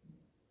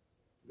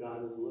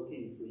 God is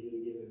looking for you to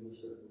give him a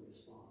certain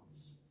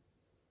response.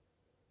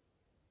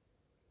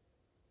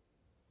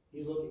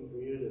 He's looking for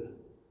you to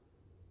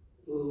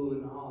ooh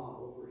and ah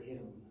over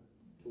him,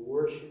 to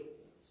worship.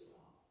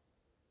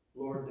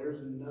 Lord,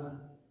 there's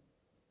none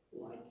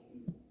like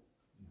you.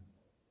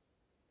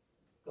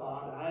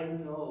 God, I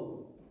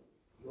know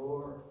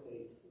you're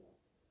faithful.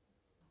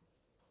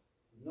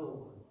 No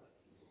one like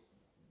you.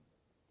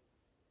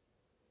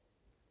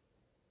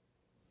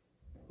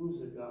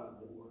 Who's a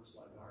God that works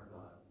like our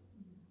God?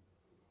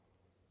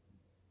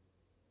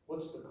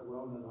 What's the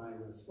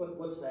coronavirus?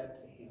 What's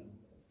that to him?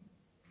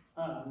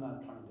 I'm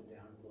not trying to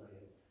downplay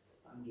it.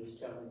 I'm just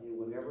telling you,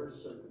 whatever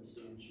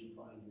circumstance you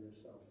find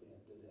yourself in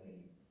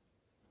today,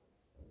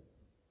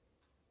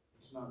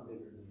 it's not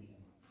bigger than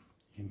him.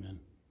 Amen.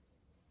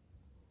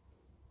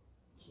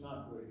 It's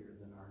not greater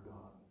than our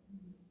God.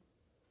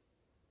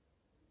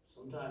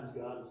 Sometimes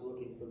God is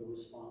looking for the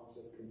response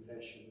of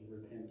confession and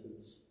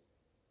repentance.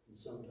 And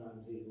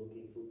sometimes he's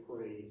looking for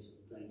praise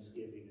and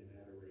thanksgiving and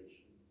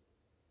adoration.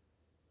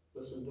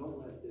 Listen, don't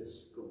let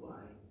this go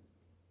by.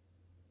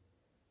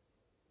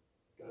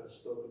 God has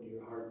spoken to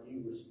your heart.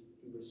 You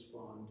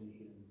respond to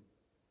him.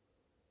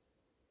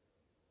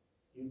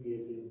 You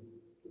give him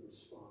the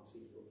response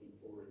he's looking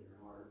for in your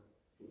heart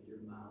with your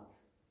mouth.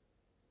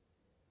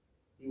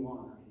 You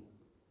honor him.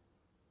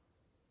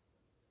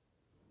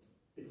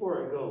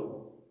 Before I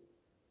go,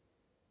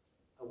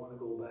 I want to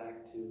go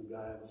back to the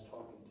guy I was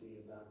talking to you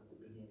about at the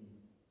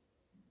beginning.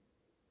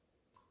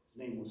 His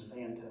name was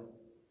Fanta.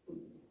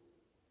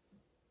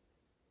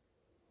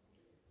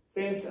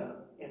 Fanta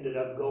ended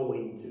up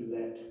going to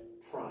that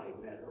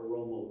tribe, that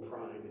Oromo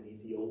tribe in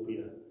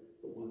Ethiopia,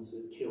 the ones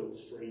that killed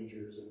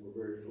strangers and were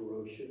very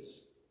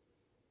ferocious.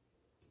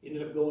 He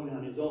ended up going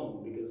on his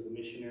own because the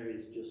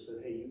missionaries just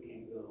said, "Hey, you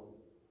can't go."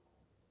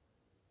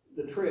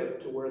 The trip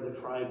to where the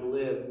tribe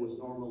lived was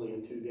normally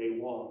a 2-day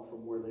walk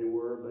from where they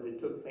were, but it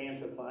took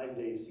Fanta 5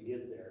 days to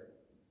get there.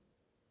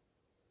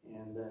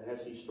 And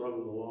as he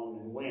struggled along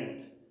and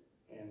went,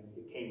 and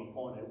it came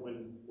upon it,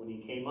 when he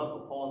came up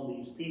upon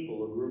these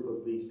people, a group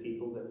of these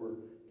people that were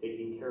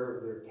taking care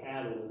of their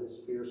cattle, this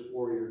fierce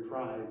warrior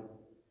tribe,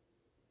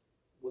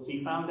 was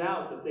he found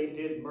out that they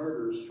did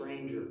murder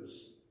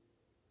strangers.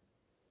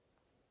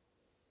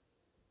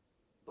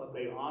 But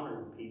they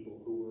honored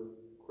people who were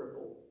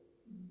crippled.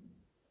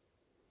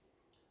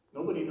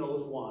 Nobody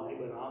knows why,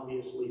 but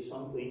obviously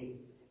something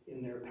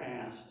in their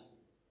past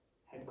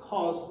had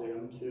caused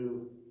them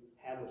to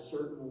have a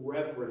certain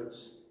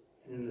reverence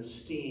and an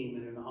esteem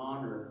and an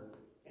honor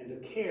and a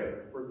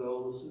care for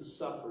those who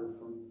suffered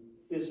from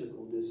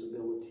physical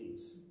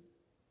disabilities.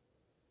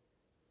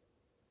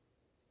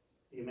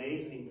 The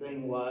amazing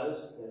thing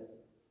was that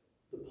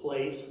the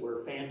place where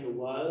Fanta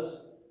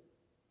was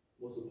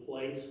a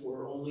place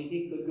where only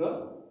he could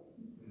go.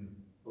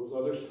 Those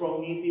other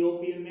strong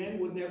Ethiopian men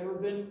would never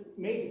have been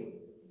made him.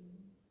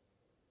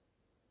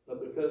 But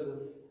because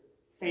of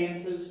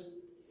Fanta's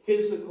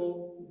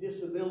physical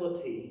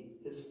disability,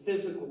 his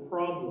physical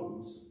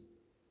problems,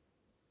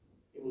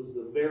 it was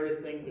the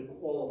very thing that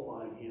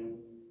qualified him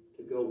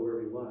to go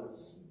where he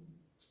was.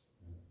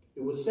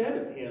 It was said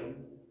of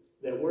him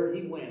that where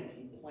he went,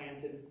 he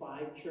planted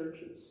 5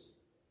 churches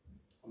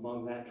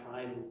among that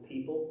tribe of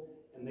people.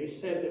 And they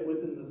said that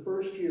within the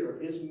first year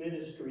of his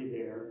ministry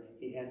there,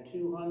 he had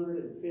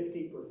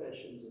 250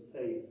 professions of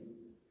faith.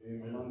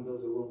 Amen. Among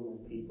those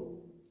Oromo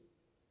people.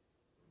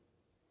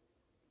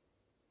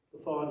 The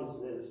thought is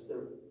this,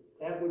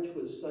 that which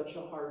was such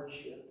a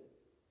hardship,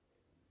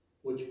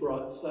 which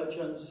brought such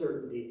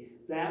uncertainty,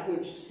 that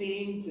which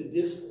seemed to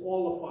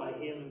disqualify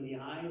him in the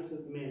eyes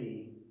of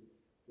many,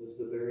 was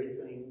the very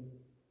thing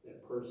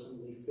that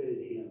personally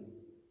fitted him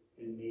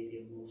and made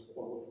him most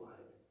qualified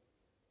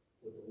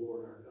with the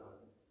Lord our God.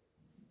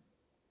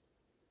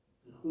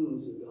 And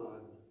who's a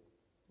God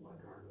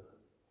like our God?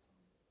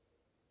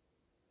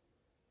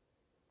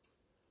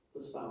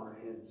 Let's bow our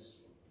heads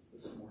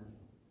this morning.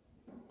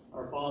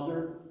 Our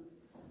Father,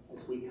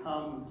 as we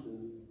come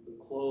to the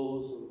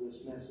close of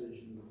this message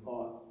and the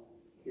thought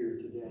here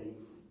today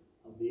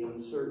of the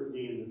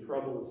uncertainty and the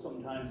trouble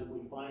sometimes that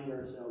we find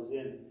ourselves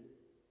in,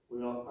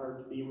 we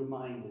are to be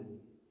reminded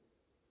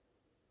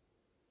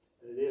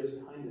that it is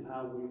kind of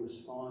how we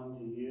respond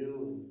to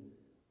you and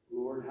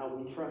Lord, how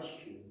we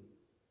trust you,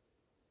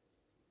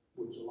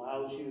 which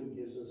allows you and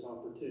gives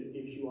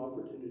you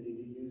opportunity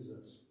to use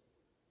us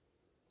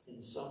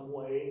in some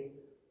way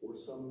or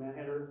some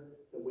manner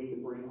that we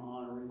can bring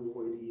honor and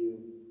glory to you.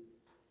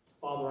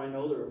 Father, I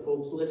know there are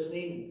folks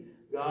listening,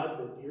 God,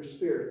 that your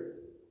Spirit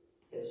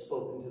has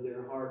spoken to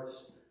their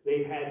hearts.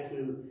 They've had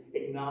to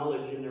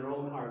acknowledge in their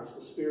own hearts.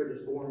 The Spirit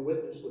has borne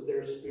witness with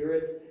their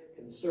spirit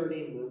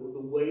concerning the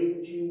way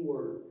that you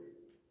work,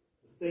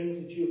 the things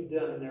that you have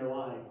done in their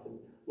life. And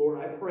Lord,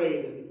 I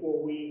pray that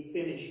before we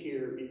finish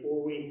here,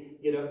 before we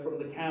get up from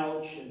the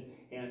couch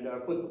and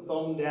put the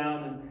phone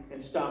down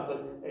and stop,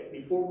 but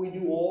before we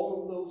do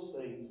all of those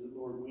things, that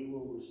Lord, we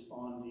will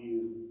respond to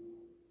you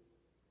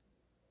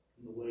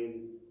in the way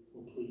that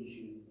will please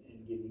you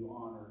and give you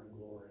honor and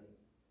glory.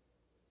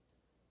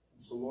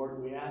 And so,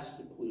 Lord, we ask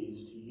you,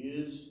 please, to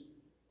use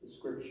the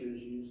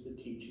Scriptures, use the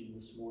teaching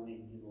this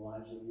morning in the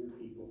lives of your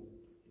people.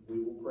 And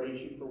we will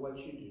praise you for what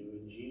you do.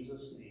 In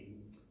Jesus'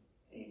 name,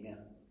 amen.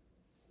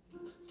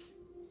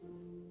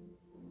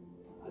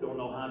 I don't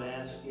know how to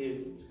ask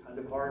you. It's kind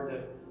of hard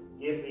to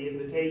give the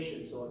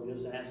invitation, so I'm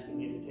just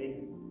asking you to take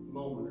a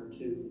moment or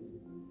two.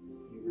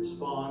 You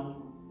respond.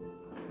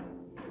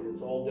 When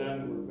it's all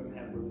done, we're going to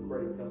have Brother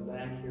Craig come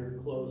back here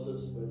and close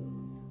us, but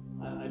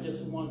I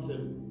just want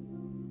to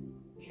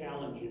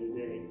challenge you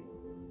today.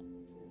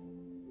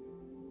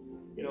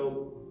 You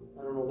know,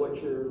 I don't know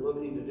what you're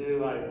looking to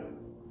do.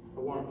 I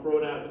want to throw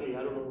it out to you.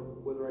 I don't know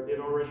whether I did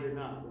already or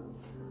not.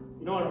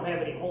 You know, I don't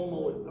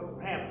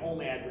have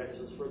home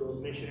addresses for those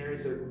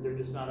missionaries. They're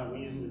just not on the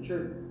use of the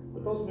church.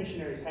 But those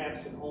missionaries have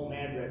some home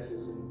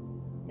addresses,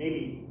 and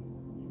maybe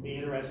you'd be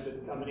interested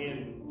in coming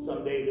in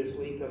someday this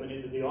week, coming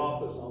into the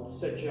office. I'll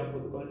set you up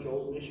with a bunch of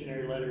old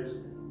missionary letters.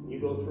 You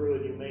go through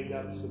and you make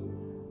up some.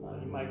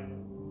 You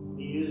might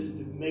be used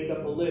to make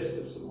up a list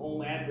of some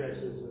home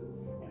addresses,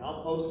 and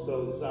I'll post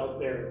those out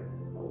there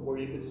where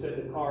you could send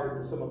a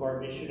card to some of our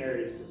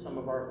missionaries, to some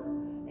of our,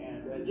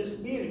 and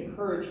just be an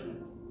encouragement.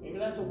 Maybe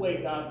that's a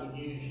way God would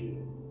use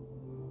you.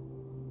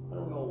 I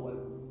don't know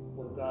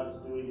what God's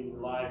doing in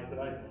your life,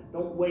 but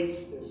don't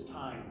waste this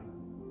time.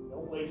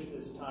 Don't waste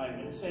this time.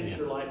 In a sense,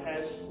 your life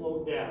has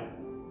slowed down.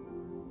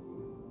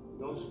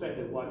 Don't spend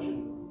it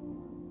watching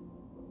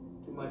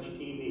too much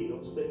TV.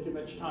 Don't spend too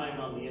much time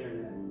on the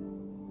internet.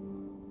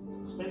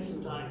 Spend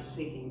some time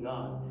seeking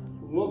God.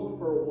 Look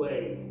for a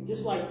way.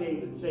 Just like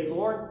David, say,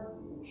 Lord,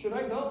 should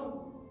I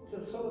go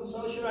to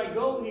so-and-so? Should I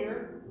go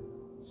here?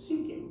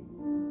 Seek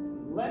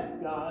Him.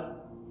 Let God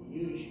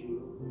use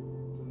you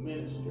to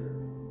minister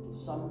to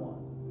someone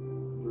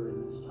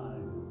during this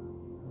time.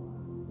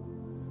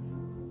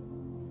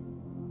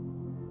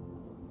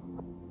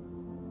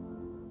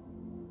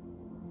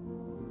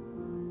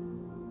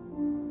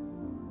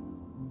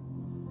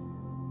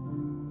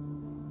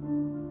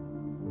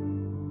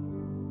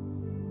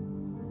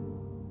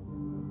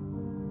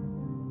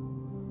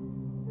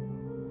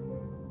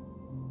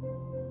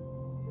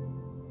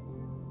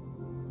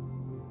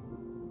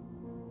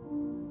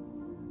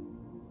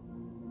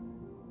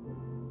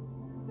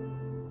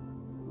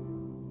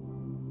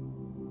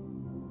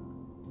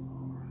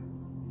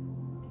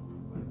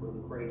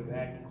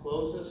 Back to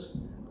close us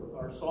with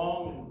our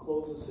song and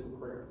close us in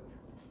prayer.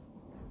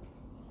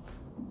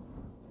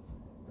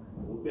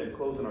 We've been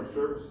closing our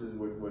services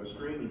with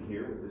streaming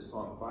here with this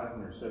song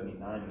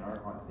 579 in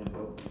our hymn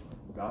book.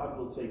 God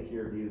will take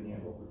care of you,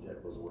 and we'll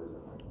project those words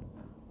up.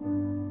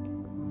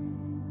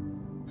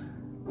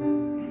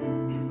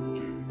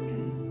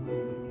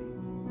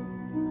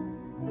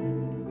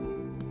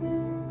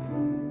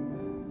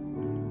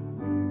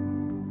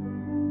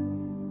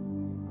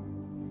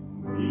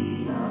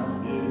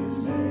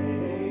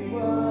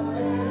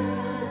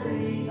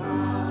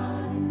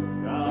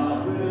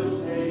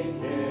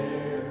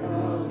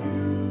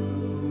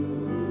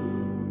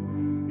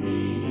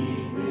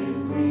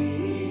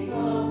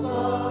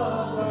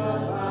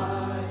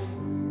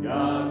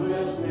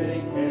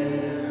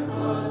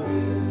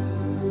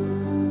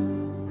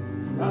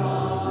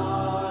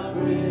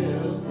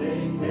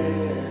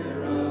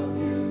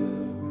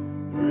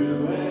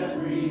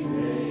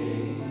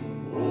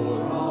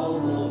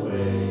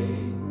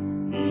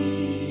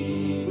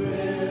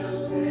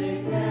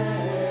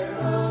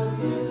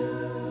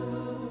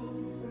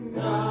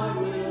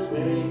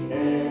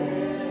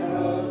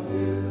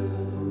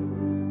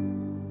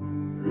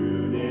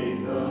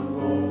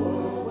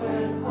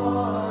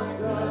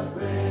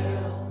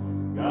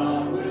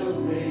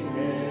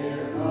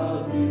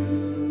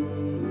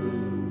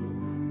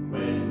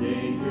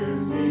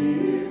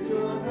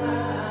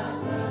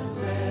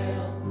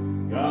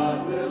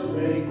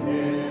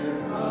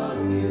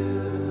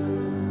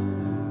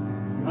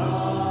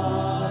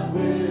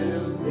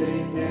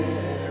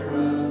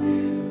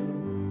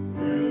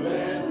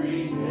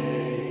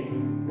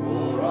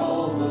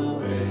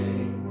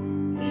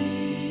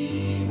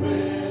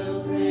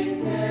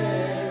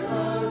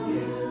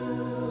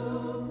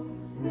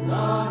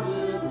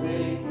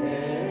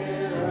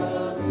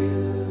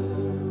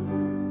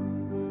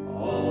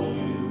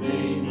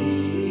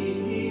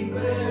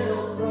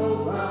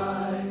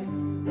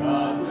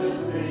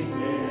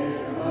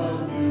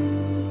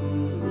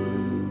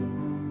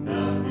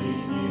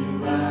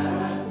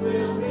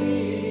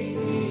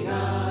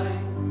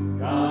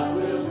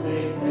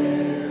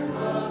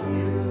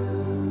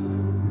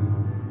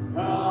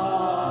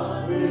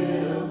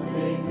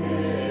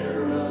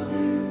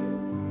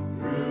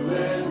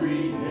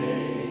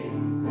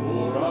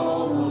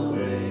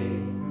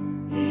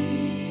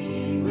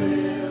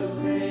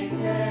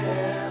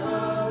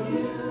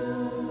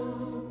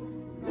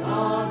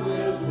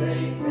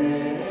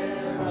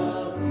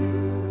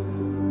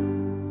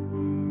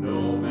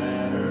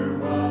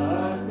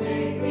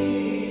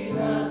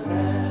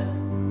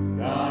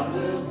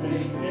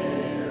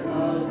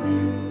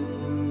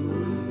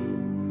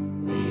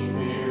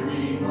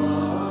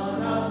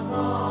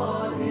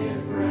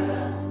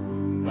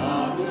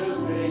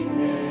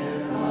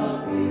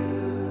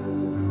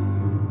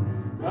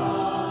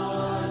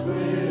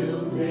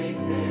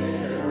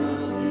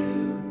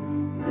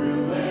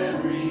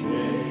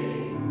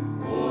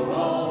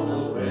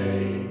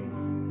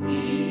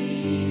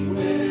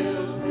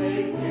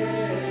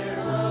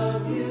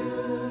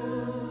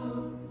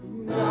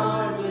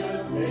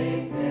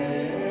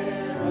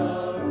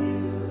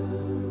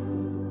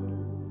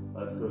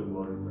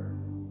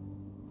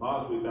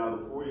 As we bow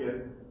before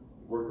you,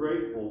 we're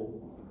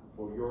grateful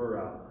for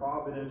your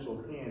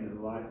providential hand in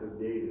the life of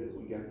David as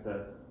we got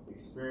to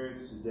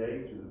experience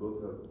today through the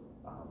book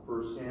of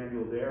 1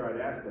 Samuel there.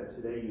 I'd ask that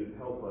today you'd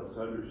help us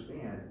to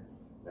understand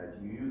that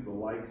you use the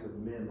likes of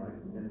men,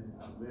 like men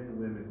and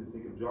women. We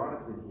think of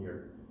Jonathan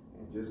here,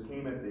 and just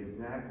came at the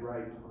exact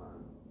right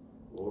time.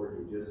 Lord,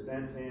 you just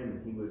sent him,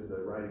 and he was the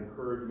right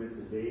encouragement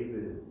to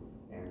David.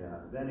 And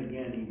then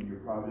again, even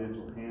your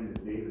providential hand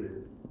as David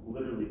is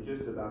literally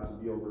just about to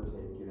be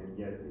overtaken, and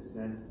yet you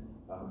sent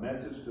a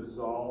message to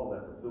Saul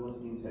that the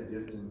Philistines had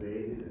just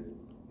invaded,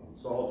 and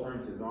Saul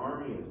turns his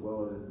army as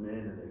well as his men,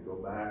 and they go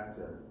back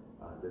to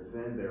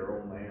defend their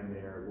own land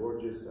there.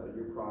 Lord, just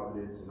your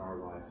providence in our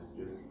lives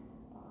is just,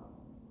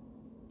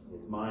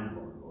 it's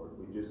mind-blowing, Lord.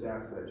 We just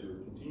ask that you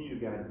would continue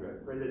to guide and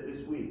direct. Pray that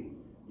this week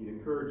you'd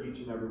encourage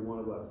each and every one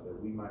of us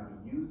that we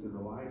might be used in the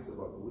lives of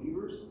our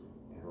believers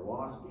and the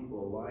lost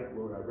people alike.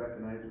 Lord, I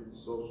recognize with the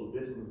social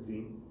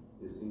distancing,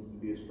 this seems to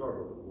be a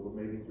struggle, but Lord,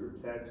 maybe through a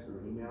text, through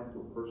an email,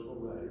 through a personal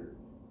letter,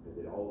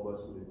 that all of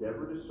us would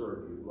endeavor to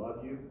serve you,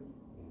 love you,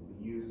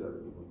 and be used of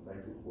you. We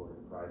thank you for it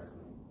in Christ's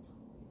name.